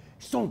wet nie.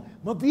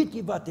 Maar weet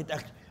jy wat,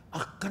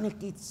 kan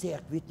ek iets sê,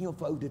 ek weet nie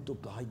of ou dit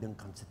op daai ding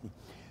kan sit nie.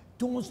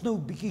 Toe ons nou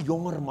 'n bietjie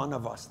jonger manne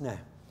was, né,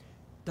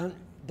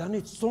 dan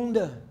het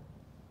sonde,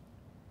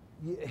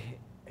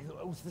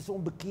 ons was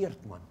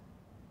onbekeerd, man.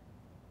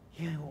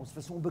 Ja, ons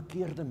was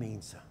onbekeerde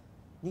mense.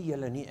 Nie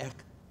julle, nie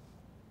ek.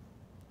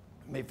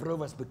 My vrou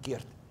was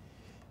bekeerd.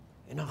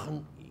 En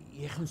dan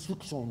jy gaan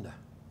soek sonde.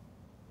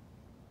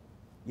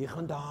 Jy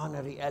gaan daar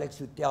na die Alex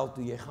Hotel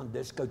toe, jy gaan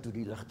disco toe,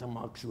 die ligte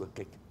maak so,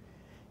 kyk.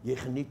 Jy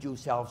geniet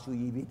jouself so,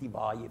 jy weet nie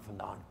waar jy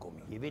vandaan kom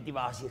nie. Jy weet nie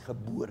waar jy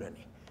gebore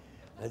nie.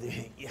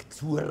 Ek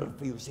hoor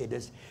vir jou sê,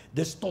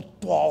 dis tot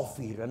 12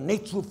 uur, en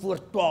net so voor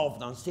 12,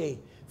 dan sê,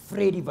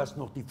 Freddy was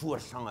nog die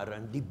voorsanger,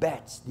 en die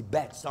Bats,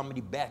 saam met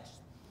die Bats.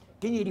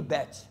 Ken jy die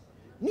Bats?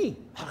 Nee,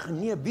 ag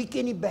nee, wie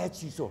ken die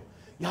Bats hierso?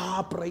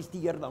 Ja, prys die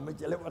Here, dan met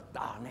julle wat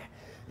daar,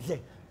 né.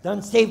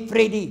 Dan sê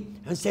Freddy,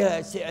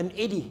 en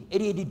Eddie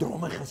het die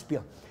dromme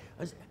gespeel.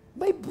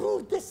 My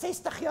broer, dis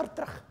 60 jaar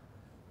terug.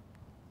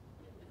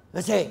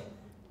 Dan sê,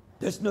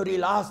 dis nou die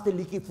laaste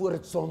liedjie voor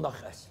dit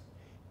Sondag is.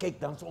 Kyk,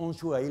 dan is ons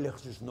so heilig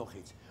soos nog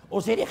iets.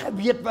 Ons het nie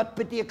geweet wat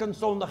beteken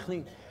Sondag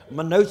nie.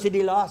 Maar nou sê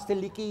die laaste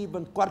liedjie,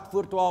 want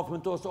 11:15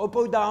 moet ons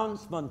ophou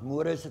dans, want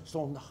môre is dit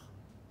Sondag.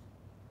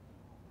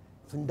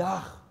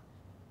 Vandag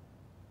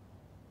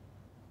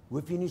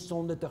hoef jy nie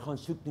sonde te gaan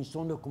soek nie,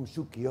 sonde kom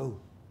soek jou.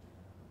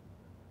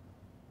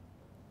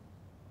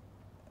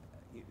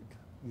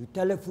 Jou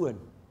telefoon,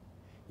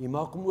 jy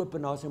maak hom oop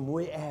en daar's 'n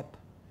mooi app.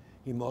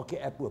 Jy maak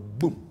die app oop,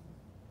 boem.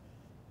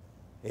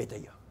 Het hy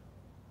jou.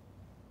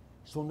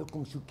 Sonde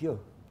kom soek jou.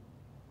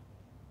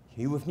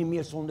 Jy hoef nie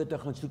meer sonde te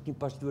gaan soek nie,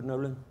 pastoor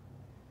Nolan.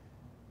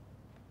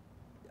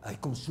 Hy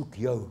kom soek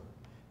jou.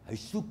 Hy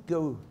soek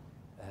jou,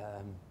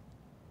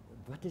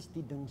 wat is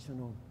die ding se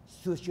naam?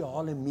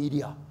 Sosiale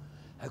media.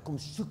 Hy kom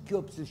soek jou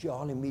op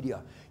sosiale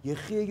media. Jy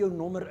gee jou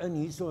nommer in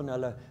hierso en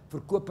hulle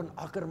verkoop in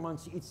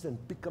Ackermans iets in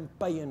Pick n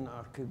Pay en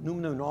ek noem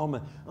nou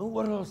name. En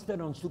oralste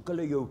dan soek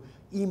hulle jou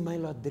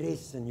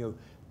e-mailadres en jou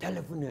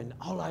telefoon en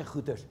al daai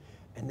goeders.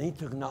 En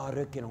net na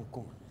ruk en dan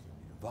kom,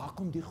 waar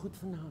kom die goed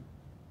vandaan?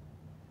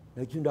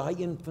 Nou het jy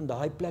daai een van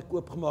daai plek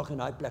oopgemaak en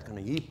daai plek en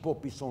hier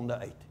pop die sonde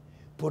uit.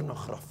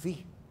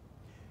 Pornografie.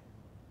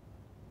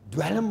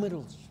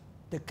 Dwelmmiddels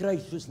te kry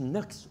soos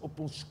niks op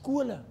ons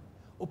skole.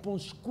 Op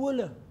ons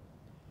skole.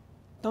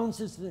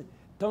 Tans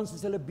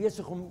is hulle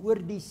besig om oor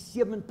die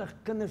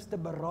 70 kinders te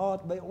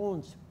beraad by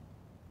ons.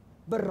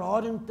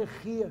 Berading te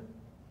gee.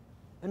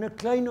 In 'n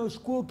klein ou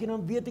skooltjie,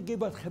 dan weet ek nie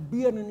wat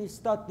gebeur in die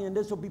stad nie, en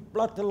dis op die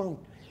platteland.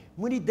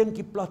 Moenie dink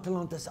die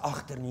platteland is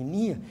agter nie.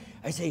 Nee,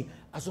 hy sê,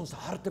 as ons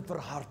harte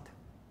verhard,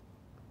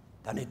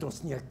 dan het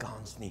ons nie 'n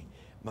kans nie.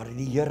 Maar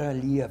die Here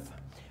leef.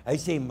 Hy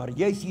sê, maar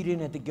juis hierin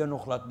het ek jou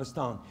nog laat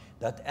bestaan,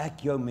 dat ek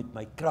jou met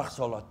my krag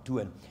sal laat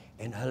toon,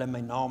 en hulle my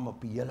naam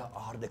op die hele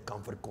aarde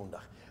kan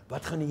verkondig.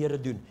 Wat gaan die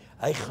Here doen?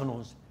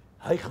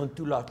 Hy gaan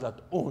toelaat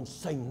dat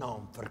ons sy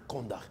naam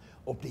verkondig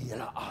op die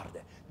hele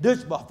aarde.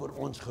 Dis waarvoor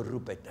ons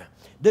geroep het.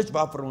 Dis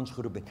waarvoor ons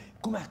geroep het.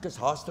 Kom, ek is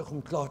haastig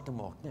om klaar te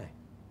maak, nee.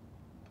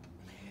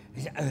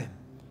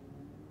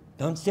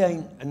 Dan sê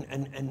hy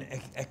in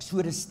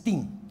Exodus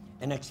 10,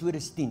 in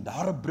Exodus 10,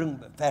 daar bring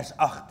vers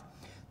 8.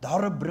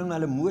 Daar bring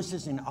hulle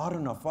Moses en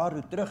Aaron na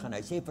Farao terug en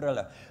hy sê vir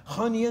hulle,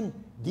 gaan heen,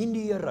 dien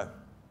die Here.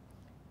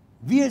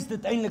 Wie is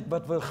dit eintlik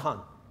wat wil gaan?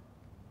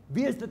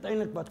 Wie is dit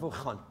eintlik wat wil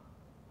gaan?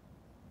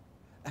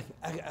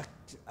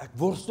 Ek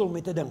worstel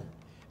met 'n ding.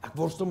 Ek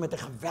worstel met 'n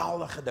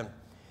geweldige ding.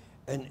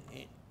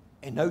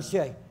 En nou sê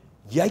hy,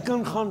 jy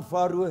kan gaan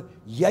Farao,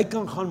 jy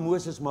kan gaan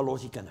Moses, maar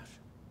los die kinders.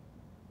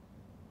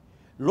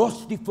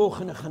 Los die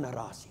volgende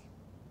generasie.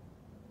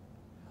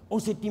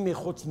 Ons het nie meer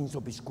godsdienst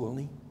op die skool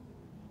nie.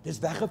 Dis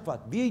weggevat.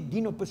 Wie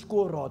dien op 'n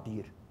skoolraad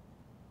hier?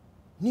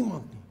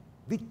 Niemand nie.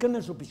 Wie het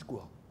kinders op die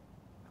skool?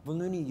 Ek wil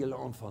nou nie julle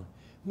aanval.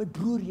 My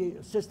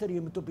broer, suster,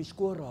 jy moet op die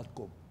skoolraad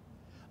kom.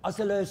 As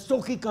hulle 'n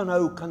sokkie kan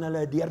hou, kan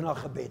hulle 'n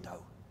deernag gebed hou.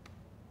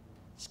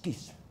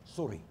 Skus,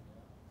 sorry.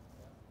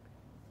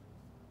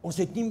 Ons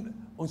het nie,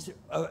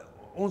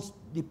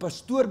 die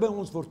pastoor by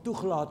ons word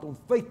toegelaat om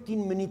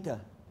 15 minute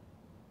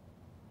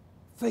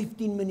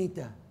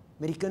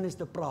met die kinders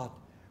te praat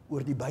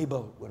oor die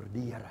Bybel, oor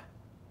die Here,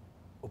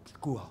 op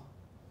skool.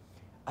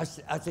 As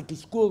ek die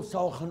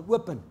skoolsaal gaan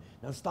open,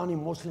 dan staan die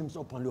moslems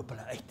op en loop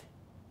hulle uit.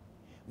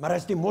 Maar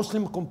as die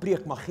moslim kom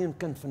preek, mag geen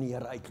kind van die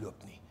Here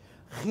uitloop nie.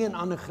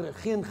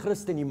 Geen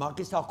Christen nie, maak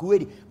nie saak hoe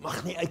hy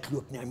mag nie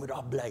uitloop nie, hy moet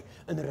daar bly,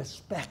 in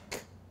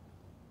respek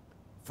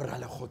vir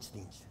hulle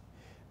godsdienst.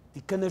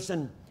 Die kinders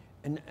in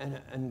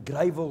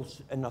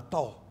Graywels in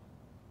Natal,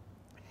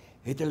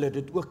 het hulle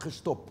dit ook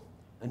gestop,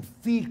 en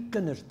 4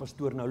 kinders,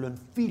 pastoor Nolan,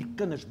 4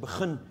 kinders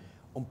begin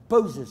om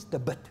pauses te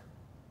bid.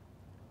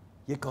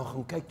 Jy kan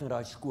gaan kyk na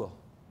daai skool.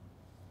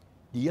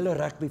 Die hele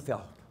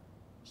rugbyveld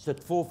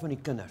sit vol van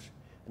die kinders,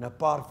 en 'n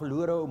paar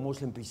verlore ou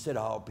moslimpies sit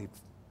daar op die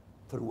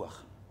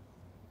verhoog.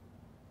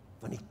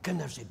 Want die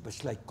kinders het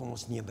besluit, kom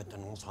ons neem dit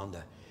in ons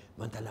hande,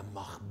 want hulle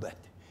mag bid.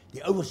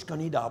 Die ouers kan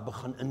nie daar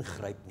begin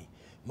ingryp nie,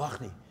 mag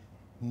nie.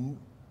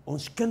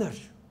 Ons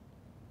kinders,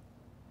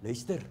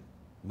 luister,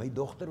 my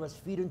dogter was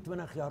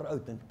 24 jaar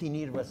oud, en 10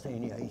 uur was sy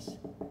in die huis.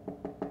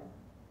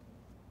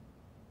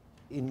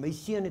 En my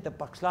seun het 'n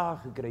pak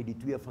slaag gekry, die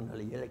 2 van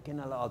hulle, julle ken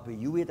hulle albei.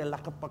 Hugh het 'n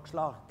lekker pak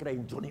slaag gekry,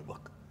 en Johnny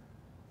ook.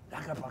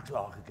 Lekker pak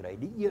slaag gekry.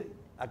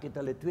 Ek het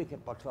hulle 2 keer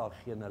pak slaag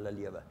gegee in hulle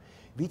lewe.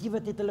 Weet jy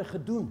wat het hulle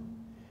gedoen?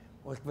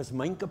 Ek was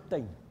myn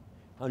kaptein.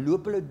 Dan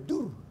loop hulle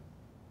deur.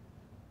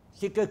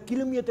 Seker 'n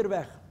kilometer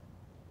weg.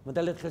 Want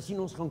hulle het gesien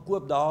ons gaan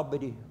koop daar by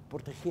die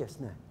Portugees,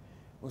 né?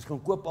 Ons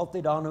gaan koop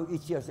altyd daar nou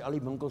ietsie as al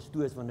die winkels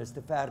toe is, want dit is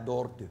te ver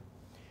dorp toe.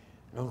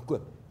 En dan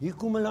koop. Hier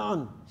kom hulle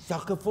aan,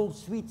 sakke vol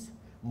sweets,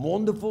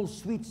 monde vol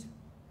sweets.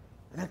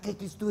 En dan kyk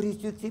die stories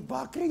toe, ek sê,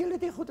 waar kry julle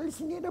dit goed? Hulle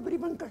sê nee, daar by die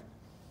winkel.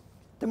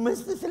 Ten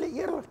minste is hulle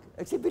eerlik.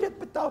 Ek sê, wie dit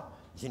betaal?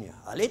 Ek sê nee,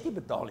 hulle het nie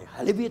betaal nie.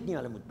 Hulle weet nie,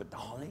 hulle moet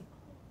betaal nie.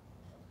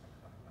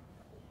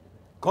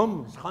 Kom,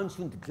 ons gaan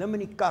soontoe, klim in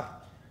die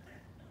kar.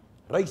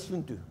 Ry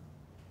soontoe.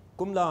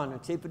 Kom daar aan,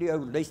 ek sê vir die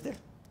ou, luister.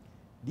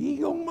 Die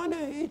jong manne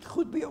het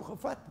goed by jou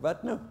gevat.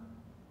 Wat nou?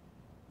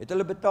 Het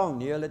hulle betaal?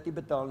 Nee, hulle het nie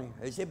betaal nie.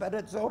 Hy sê, but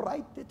it's all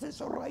right, it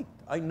is all right.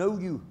 I know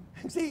you.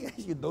 Ek sê,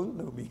 yes, you don't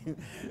know me.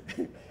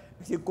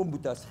 Ek sê, kom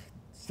boetas,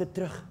 sit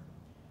terug,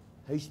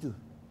 huis toe.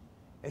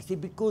 Ek sê,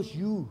 because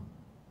you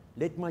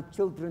let my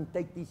children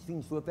take these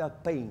things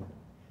without paying,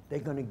 they're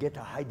going to get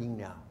a hiding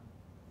now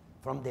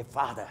from their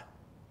father.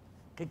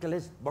 Kyk, hulle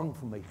is bang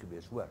vir my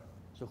gewees, hoor,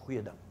 so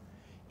goeie ding.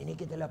 En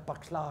ek het hulle 'n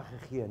pak slaag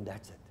gegee en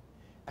that's it.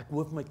 Ek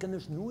hoop my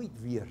kinders nooit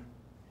weer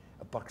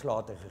 'n pak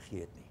slaag te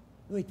gegee het nie.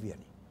 Nooit weer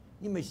nie.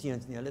 Nie my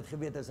seuns nie, hulle het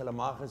geweet as hulle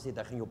ma gesê het,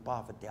 ek gaan jou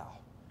pa vertel.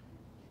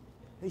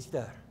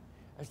 Luister,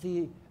 as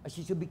jy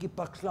so 'n bietjie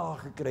pak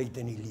slaag gekry het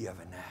in die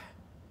lewe, né?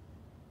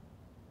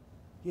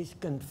 Jy's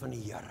kind van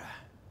die Here.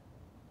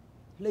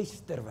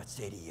 Luister wat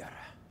sê die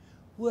Here.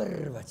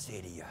 Hoor wat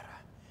sê die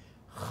Here.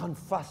 Gaan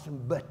vas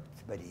en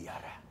bid by die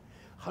Here.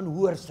 Gaan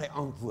hoor sy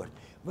antwoord,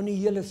 want die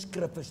hele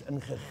skrif is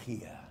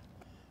ingegee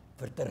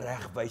vir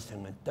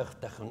teregwysing en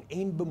tugtiging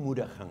en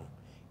bemoediging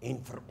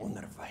en vir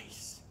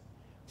onderwys.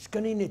 Ons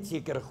kan nie net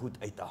sekere goed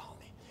uithaal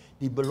nie.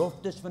 Die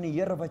beloftes van die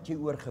Here wat jy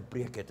oor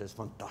gepreek het, is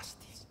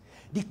fantasties.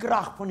 Die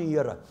krag van die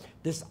Here,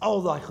 dis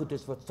al daai goed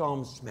is wat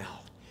saam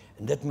smelt.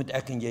 En dit moet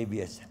ek en jy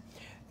wees.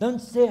 Dan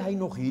sê hy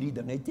nog hierdie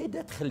ding, het jy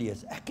dit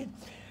gelees?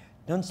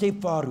 Dan sê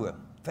Farao,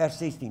 vers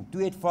 16,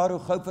 toe het Farao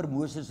gou vir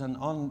Moses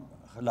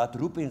laat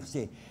roep en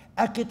gesê,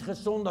 ek het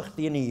gesondig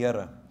teen die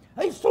Here.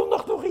 Hy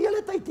sondig nog die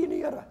hele tyd teen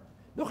die Here,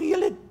 nog die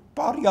hele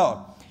paar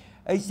jaar.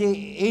 Hy sê,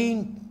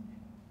 en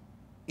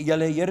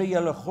julle Here,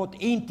 julle God,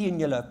 en teen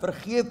julle,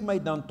 vergeef my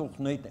dan tog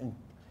net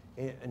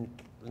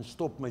en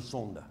stop my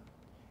sonde.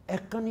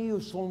 Ek kan nie jou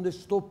sonde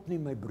stop nie,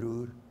 my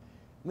broer.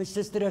 My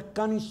suster, ek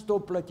kan nie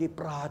stop dat jy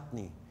praat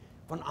nie,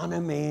 van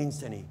ander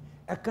mense nie.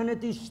 Ek kan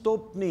dit nie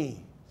stop nie.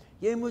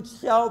 Jy moet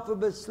self 'n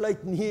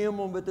besluit neem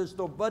om dit te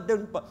stop. Wat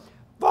dink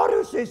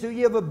Farao sê so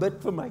ewe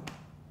bid vir my.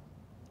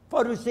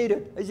 Farao sê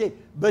dit, hy sê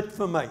bid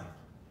vir my.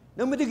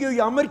 Nou moet ek jou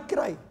jammer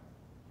kry.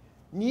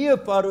 Nee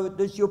Farao,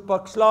 dis jou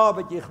pak slaaf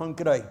wat jy gaan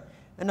kry.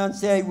 En dan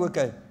sê hy ook,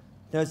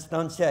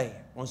 dan sê hy,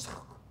 ons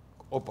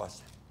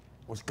oppas.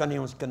 Ons kan nie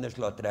ons kinders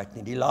laat trek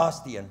nie. Die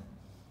laaste een,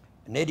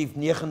 net die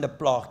 9de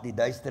plaag, die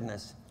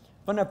duisternis.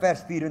 Vanaf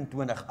vers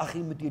 24, ag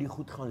jy moet hierdie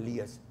goed gaan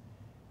lees.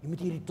 Jy moet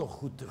hierdie tog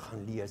goed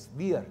gaan lees.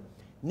 Weer,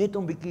 net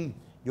om bietjie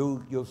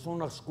jou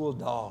sondagskool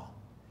daar,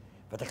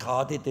 wat ek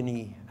gehad het in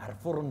die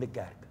hervormde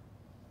kerk,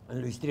 in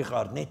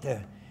Louis-Trichardt, net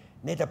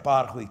 'n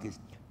paar goedjies.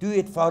 Toe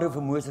het Farao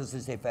vir Moses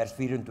gesê, vers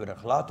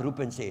 24, laat roep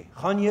en sê,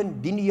 gaan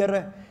heen, dien die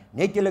Here,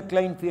 net julle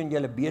kleinvee en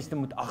julle beeste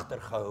moet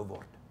agtergehou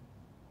word.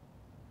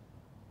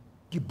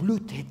 Die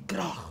bloed het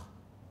krag,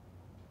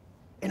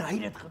 en hy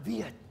het dit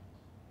geweet.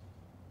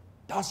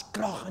 Daar's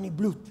krag in die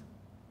bloed.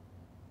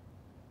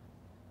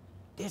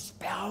 There's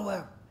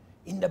power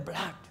in the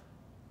blood.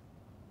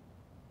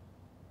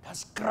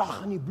 Daar's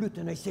krag in die bloed,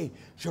 en hy sê,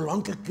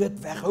 solank ek dit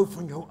weghou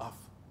van jou af,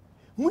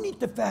 moenie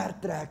te ver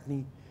trek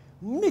nie,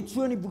 net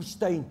so in die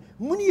woestyn,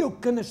 moenie jou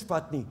kinders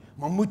vat nie,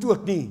 maar moet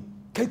ook nie,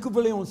 kyk hoe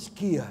wil hy ons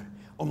keer,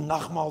 om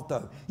nagmaal te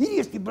hou. Hierdie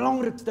is die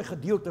belangrikste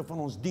gedeelte van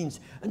ons diens,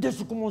 en dis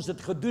hoekom ons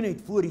dit gedoen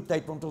het voor die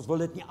tyd, want ons wil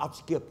dit nie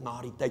afskeep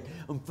na die tyd,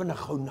 en vinnig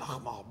gou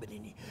nagmaal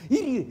bedien nie.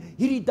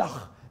 Hierdie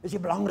dag is die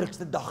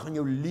belangrikste dag in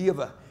jou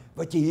lewe,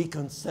 wat jy hier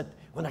kan sit,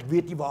 want ek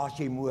weet nie waar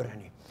jy môre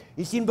nie.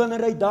 Jy sien,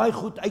 wanneer hy daai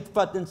goed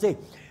uitvat en sê,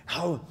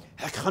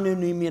 ek gaan nou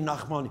nie meer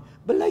nagmaal nie,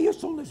 bely jou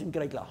sondes en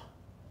kry klaar,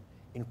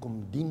 en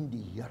kom dien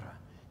die Here,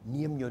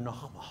 neem jou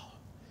nagmaal,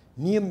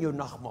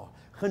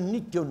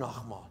 geniet jou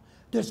nagmaal.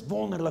 Dis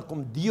wonderlik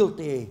om deel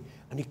te hê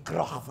aan die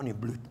krag van die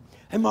bloed.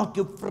 Hy maak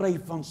jou vry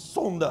van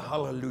sonde,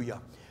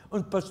 halleluja.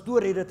 En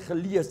pastoor het dit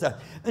gelees,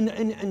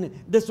 en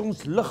dis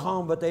ons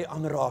liggaam wat hy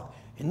aanraak,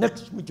 en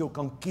niks moet jou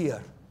kan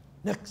keer,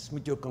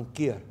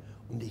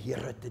 om die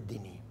Here te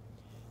dien nie.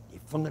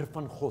 Die vinger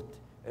van God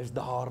is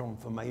daar om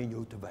vir my en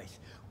jou te wys.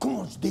 Kom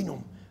ons dien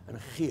hom in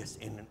gees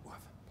en in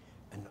oor,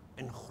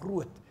 in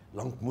groot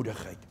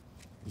lankmoedigheid.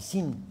 Jy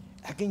sien,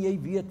 ek en jy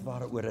weet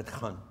waaroor dit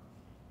gaan.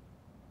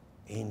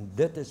 En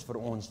dit is vir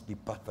ons die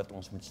pad wat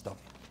ons moet stap.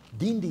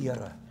 Dien die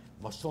Here,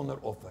 maar sonder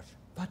offers.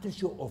 Wat is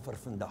jou offer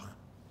vandag?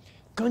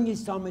 Kan jy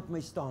saam met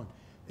my staan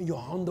en jou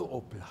hande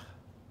oplig?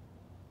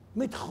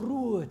 Met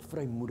groot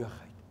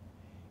vrymoedigheid.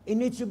 En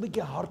net so 'n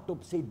bietjie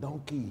hardop sê,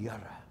 dankie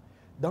Here.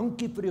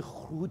 Dankie vir die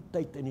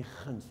goedheid en die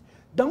guns.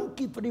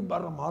 Dankie vir die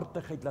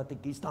barmhartigheid laat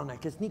ek hier staan.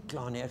 Ek is nie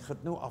klaar nie, ek gaan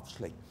nou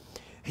afsluit.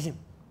 Hy sê,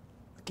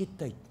 ek het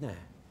tyd,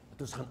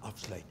 dat ons gaan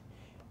afsluit.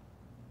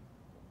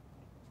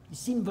 Jy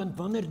sien, want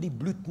wanneer die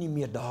bloed nie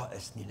meer daar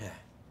is nie,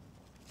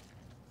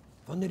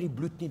 wanneer die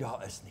bloed nie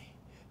daar is nie,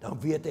 dan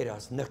weet hy,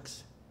 daar's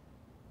niks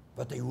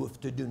wat hy hoef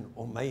te doen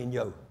om my en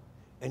jou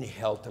in die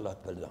hel te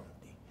laat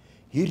beland nie.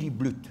 Hierdie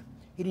bloed,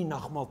 hierdie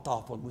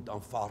nagmaaltafel moet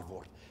aanvaar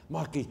word.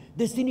 Maar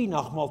dis nie die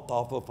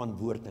nagmaaltafel van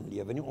woord en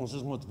lewe nie, ons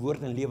is met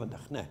woord en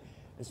lewendig,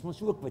 Dis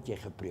mos ook wat jy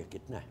gepreek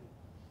het,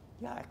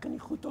 Ja, ek kan nie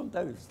goed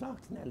onthou,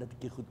 snaaks dat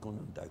ek nie goed kon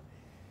onthou.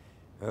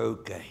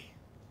 Okay.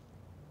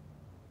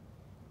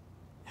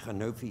 Ek gaan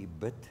nou vir u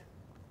bid,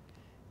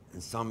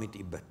 en saam met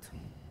u bid.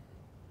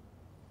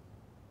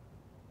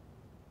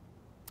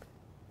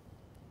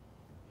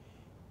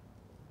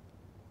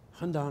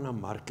 Gaan daar na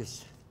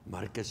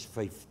Markus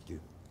 5 toe.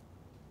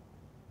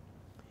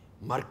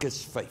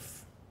 Markus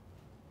 5.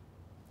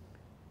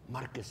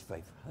 Markus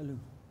 5, hallo.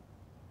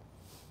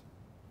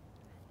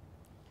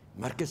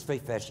 Markus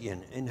 5 vers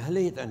 1, en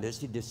hulle het, en dis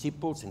die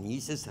disippels en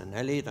Jesus, en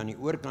hulle het aan die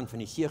oorkant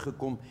van die see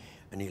gekom,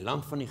 in die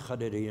land van die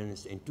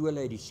Gadarenes, en toe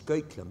hulle uit die skui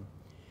klim,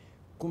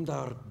 kom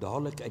daar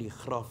dadelik uit die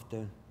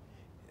grafte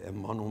 'n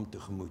man hom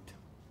tegemoet,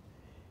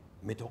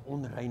 met 'n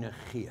onreine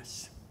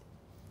gees,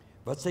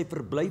 wat sy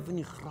verblyf in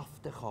die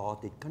grafte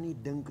gehad het, kan nie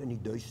dink in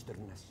die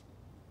duisternis,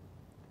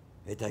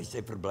 het hy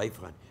sy verblyf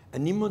gehad,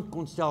 en niemand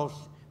kon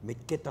selfs met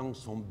kettinge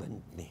hom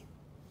bind nie,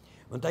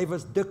 want hy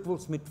was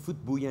dikwels met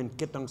voetboeie en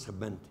kettinge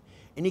gebind,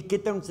 en die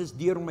kettinge is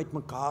deur hom uit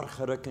mekaar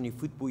geruk en die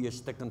voetboeie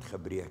stikkend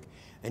gebreek,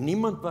 en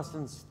niemand was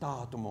in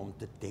staat om hom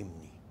te tem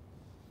nie.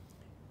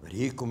 Maar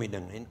hier kom die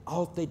ding, en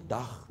altyd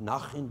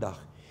nag en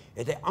dag,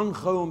 het hy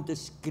aangehou om te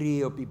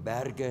skree op die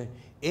berge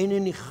en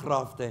in die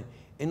grafte,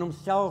 en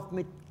homself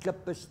met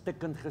klippe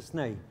stikkend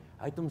gesny.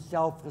 Hy het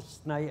homself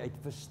gesny uit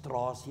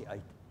frustrasie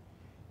uit.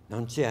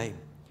 Dan sê hy,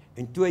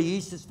 en toe hy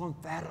Jesus van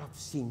ver af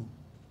sien,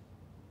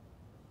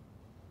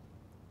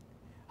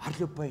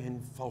 hardloop hy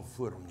en val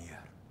voor hom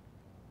neer.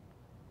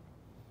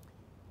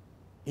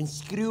 En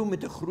skreeu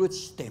met 'n groot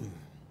stem,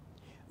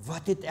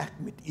 wat het ek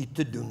met u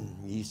te doen,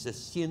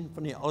 Jesus, seun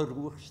van die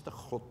Allerhoogste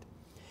God?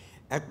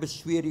 Ek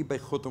besweer u by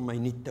God om my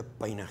nie te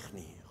pynig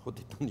nie. God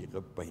het hom nie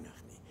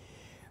gepynig nie.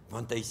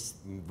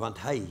 Want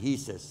hy,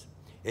 Jesus,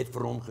 het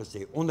vir hom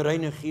gesê,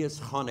 onreine gees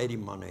gaan uit die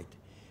man uit.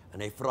 En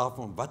hy vra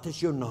vir hom, wat is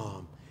jou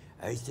naam?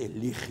 Hy sê,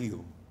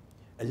 legioen.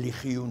 'n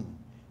legioen.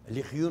 'n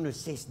legioen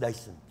is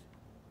 6000.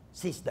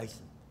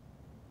 6000.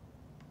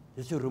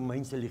 Dis 'n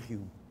Romeinse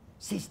legioen.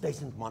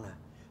 6000 manne.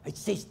 Hy het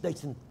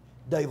 6000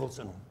 duiwels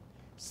in hom.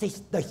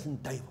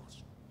 6000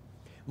 duiwels.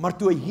 Maar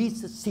toe hy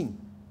Jesus sien,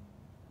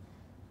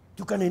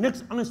 toe kan hy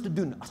niks anders te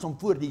doen as om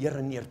voor die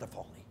Here neer te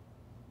val nie.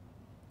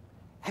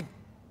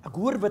 Ek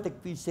hoor wat ek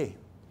vir sê.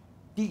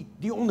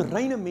 Die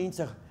onreine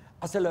mense,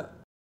 as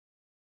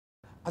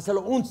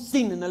hulle ons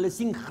sien en hulle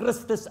sien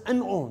Christus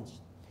in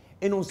ons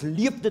en ons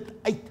leef dit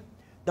uit,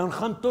 dan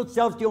gaan tot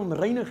selfs die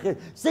onreine gees,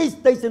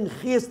 6000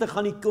 geeste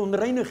gaan die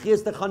onreine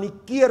geeste gaan nie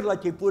keer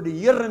dat jy voor die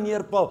Here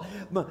neerval,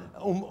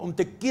 om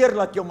te keer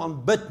dat jy hom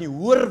aanbid nie.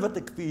 Hoor wat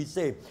ek vir jy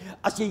sê,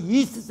 as jy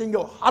Jesus in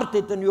jou hart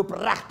het en jy op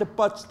regte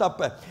pad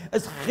stappe,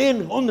 is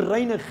geen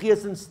onreine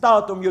gees in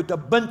staat om jou te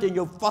bind en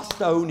jou vas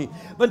te hou nie,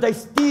 want hy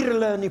stuur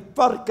hulle in die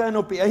parke en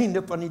op die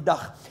einde van die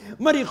dag.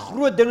 Maar die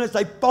groot ding is,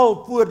 hy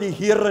val voor die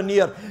Here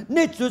neer,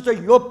 net soos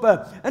 'n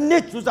Joppe, en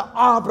net soos 'n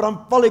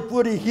Abraham val hy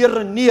voor die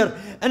Here neer,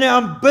 en hy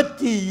aanbid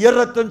die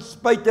Here ten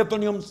spyte van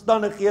die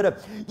omstandighede.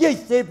 Jy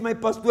sê vir my,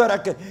 pastoor,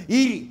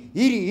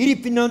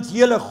 hierdie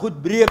finansiële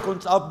goed breek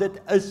ons af, dit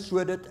is so,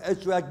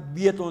 ek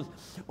weet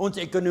ons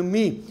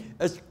ekonomie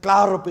is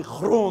klaar op die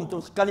grond,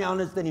 ons kan nie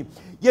anders nie.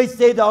 Jy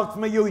sê dalk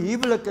vir my, jou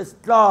huwelik is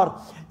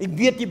klaar, ek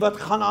weet nie wat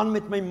gaan aan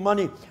met my man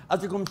nie,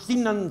 as ek hom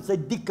sien dan sy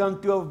die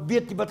kant toe, of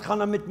weet nie wat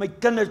gaan aan met my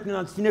kinders nie,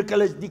 dan sien ek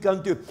hulle is die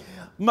kant toe.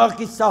 Maak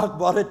nie saak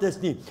waar dit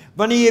is nie.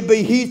 Wanneer jy by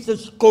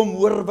Jesus kom,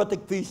 hoor wat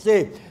ek vir jy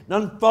sê,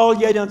 dan val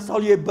jy, dan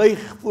sal jy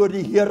buig voor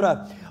die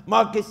Here.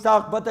 Maak nie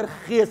saak watter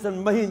gees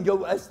in my en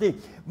jou is nie,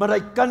 maar hy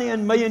kan nie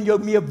in my en jou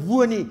mee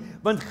woon nie,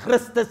 want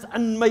Christus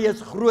in my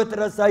is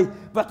groter as hy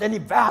wat in die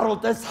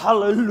wêreld is.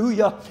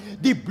 Halleluja.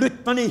 Die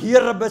bloed van die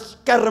Here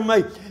beskerm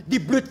my, die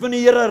bloed van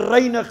die Here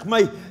reinig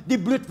my, die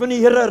bloed van die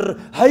Here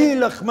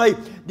heilig my,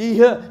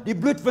 die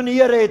bloed van die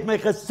Here het my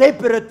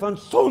gesepareer van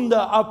sonde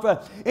af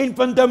en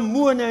van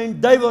demone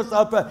en duiwels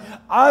af.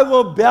 I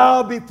will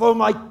bow before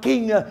my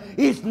King,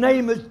 his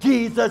name is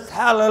Jesus.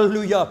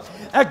 Halleluja.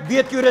 Ek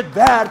weet hoe dit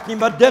werk nie,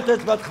 maar dit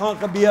is wat gaan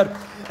gebeur.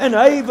 En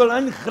hy wil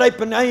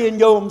ingryp en hy in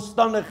jou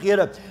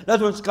omstandighede,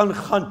 dat ons kan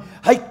gaan.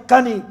 Hy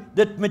kan nie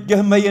dit met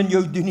jou, my en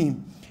jou doen nie.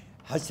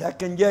 As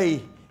ek en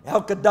jy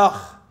elke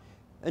dag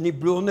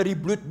onder die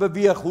bloed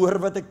beweeg, hoor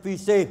wat ek vir jy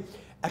sê.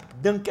 Ek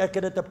dink ek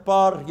het dit 'n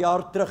paar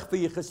jaar terug vir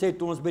jy gesê,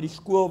 toe ons by die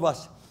skool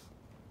was,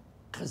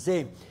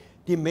 gesê,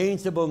 die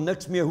mense wil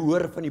niks meer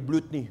hoor van die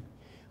bloed nie,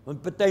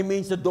 want party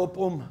mense dop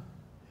om,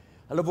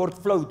 hulle word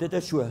flou, dit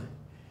is so.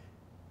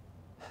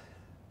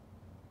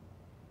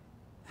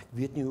 Ek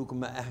weet nie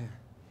hoekom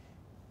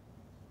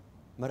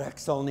maar ek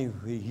sal nie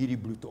hierdie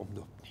bloed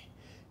omdop nie.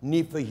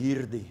 Nie vir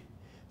hierdie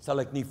sal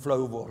ek nie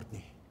flou word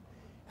nie.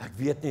 Ek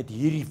weet net,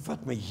 hierdie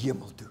vat my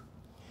hemel toe.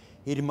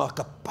 Hierdie maak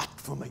 'n pad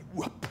vir my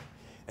oop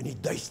in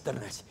die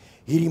duisternis.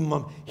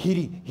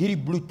 Hierdie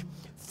bloed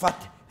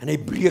vat en hy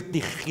breek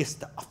die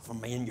geeste af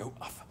van my en jou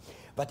af.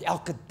 Wat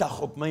elke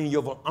dag op my en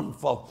jou wil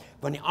aanval,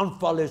 want die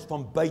aanval is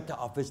van buite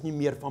af, is nie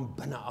meer van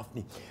binne af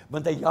nie.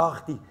 Want hy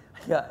jaag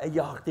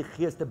die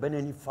geeste binne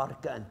in die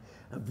varke in.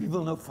 En wie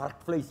wil nou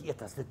varkvleis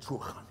eet as dit so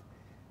gaan?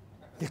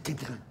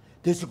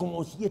 Dis hoekom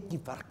ons eet nie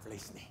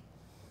varkvleis nie.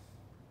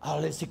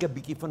 Al is ek 'n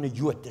bietjie van 'n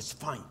Jood, dis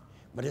fyn,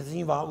 maar dit is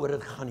nie waaroor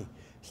dit gaan nie.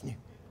 Dis nie,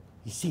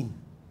 jy sien,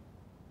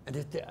 en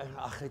dit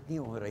het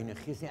nie onreine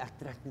gees nie, ek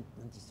trek net,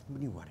 dis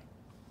moenie worry.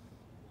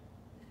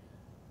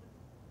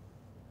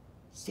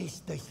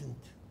 6000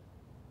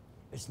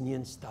 is nie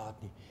in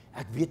staat nie.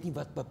 Ek weet nie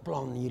wat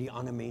beplan hierdie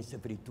ander mense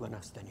vir die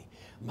 20ste nie,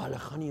 maar hulle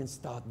gaan nie in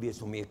staat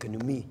wees om die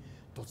ekonomie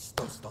tot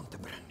stilstand te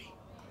bring nie.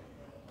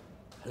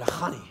 Hulle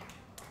gaan nie.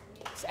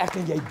 Dis ek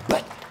en jy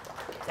bid.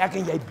 Dis ek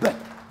en jy bid.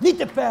 Nie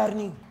te ver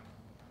nie.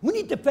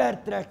 Moenie te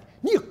ver trek.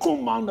 Nie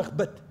kom maandag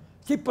bid.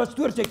 Sê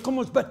pastoor sê kom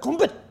ons bid. Kom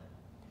bid.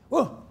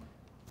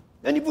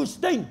 In die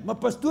woestyn, maar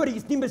pastoor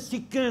is nie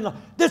musiek en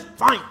dis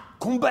fyn.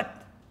 Kom bid.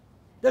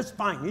 Dis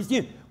fyn. Is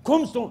nie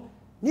kom so.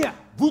 Nee,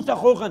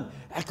 woensdagoggend.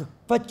 Ek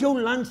vat jou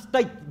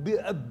lunchtyd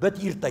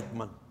biduurtyd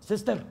man.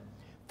 Suster,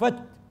 vat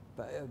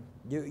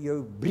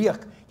jou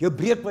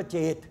breek wat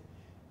jy het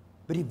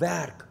by die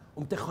werk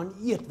om te gaan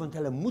eet want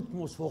hulle moet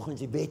mos volgens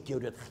die wet jou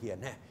dit gee,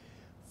 né?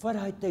 Vat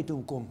daai tyd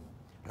om kom.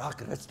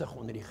 Raak rustig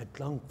onder die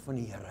geklank van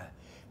die Here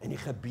en die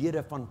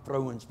gebede van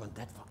vrouens want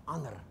dit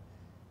verander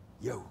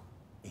jou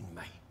en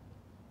my.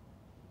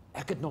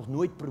 Ek het nog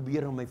nooit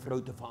probeer om my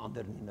vrou te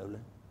verander nie,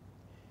 Noulin.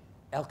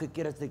 Elke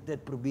keer as ek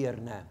dit probeer,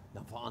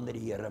 dan verander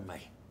die Here my.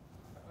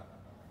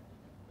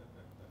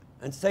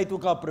 En sy het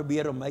ook al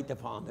probeer om my te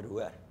verander,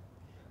 hoor.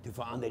 Toe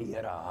verander die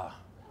Here haar.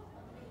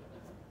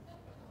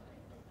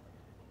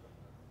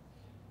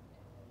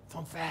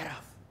 Van ver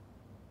af.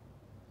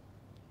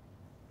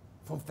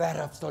 Van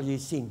ver af sal jy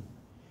sien,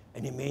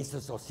 en die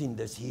mense sal sien,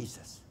 dis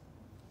Jesus,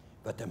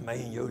 wat in my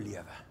en jou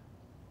lewe.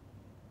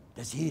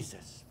 Dis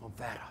Jesus, van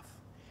ver af.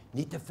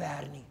 Nie te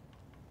ver nie.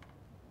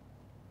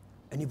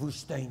 In die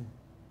woestyn,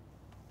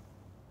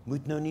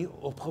 moet nou nie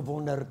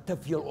te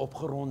veel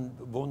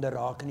opgewonde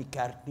raak in die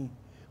kerk nie.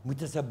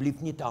 Moet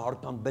asseblief nie te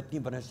hard aan bid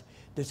nie, want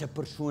dis 'n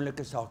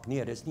persoonlike saak.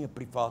 Nee, dis nie 'n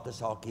private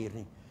saak hier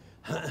nie.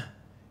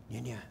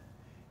 Nee.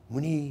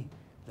 Moenie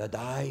dat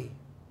daai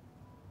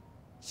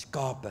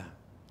skape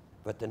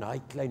wat in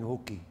daai klein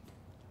hokkie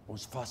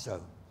ons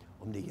vashou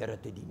om die Here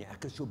te dien.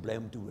 Ek is so bly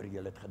om te hoor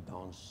julle het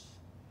gedans.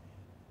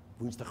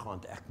 Woensdag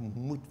aand, ek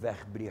moet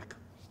wegbreek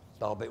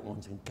daar by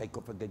ons en kyk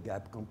of ek 'n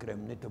gap kan kry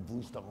om net 'n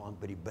woensdag aand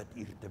by die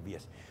biduur te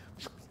wees.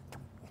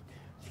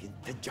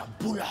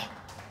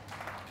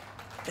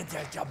 Dit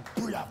is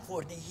jabula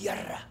voor die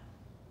Here.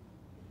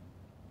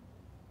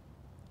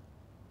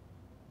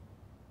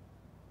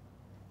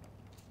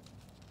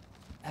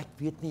 Ek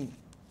weet nie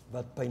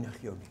wat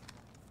pynig jou nie.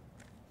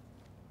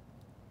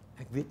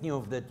 Ek weet nie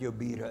of dit jou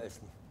bure is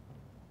nie.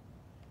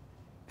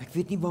 Ek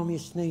weet nie waarmee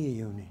sny jy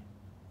jou nie.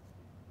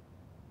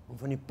 Om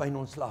van die pyn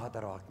ontslae te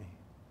raak nie.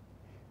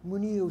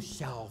 Moenie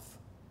jouself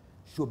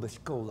so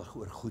beskuldig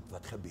oor goed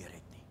wat gebeur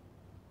het nie.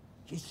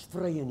 Jy's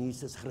vry in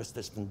Jesus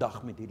Christus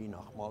vandag met hierdie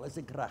nagmaal. Is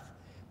ek reg?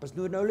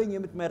 Pastoor Noulin, jy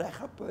moet my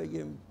reg op,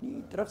 jy moet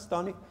nie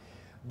terugstaan nie.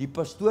 Die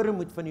pastore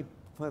moet van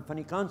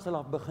die kansel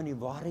af begin die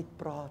waarheid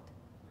praat.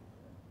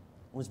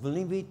 Ons wil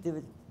nie weet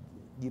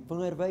die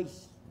vinger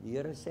wys. Die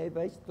Here sê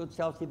wys tot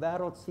selfs die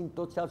wêreld sien,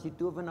 tot selfs die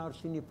towenaar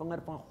sien, die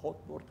vinger van God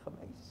word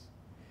gewys.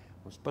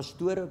 Ons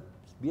pastore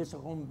is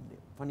besig om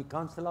van die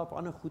kansel af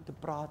ander goed te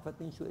praat wat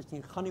nie so is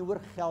nie. Gaan nie oor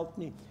geld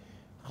nie.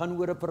 Gaan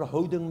oor 'n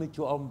verhouding met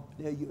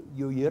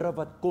jou Here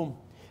wat kom.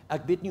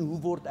 Ek weet nie hoe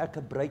word ek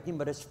 'n bruid nie,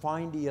 maar dis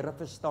fyn, die Here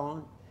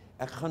verstaan.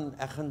 Ek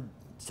gaan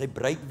sy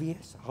bruid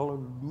wees.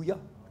 Halleluja.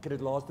 Ek het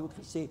dit laaste ook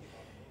gesê.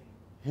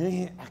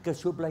 Ek is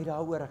so bly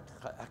daaroor.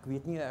 Ek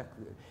weet nie, ek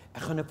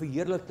gaan 'n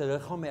verheerlikte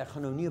liggaam hê. Ek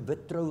gaan nou nie 'n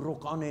wit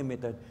trourok aan hê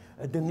met 'n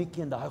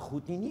dingetjie en daai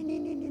goed nie.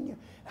 Nee.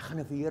 Ek gaan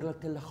 'n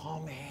verheerlikte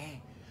liggaam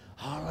hê.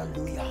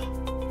 Halleluja.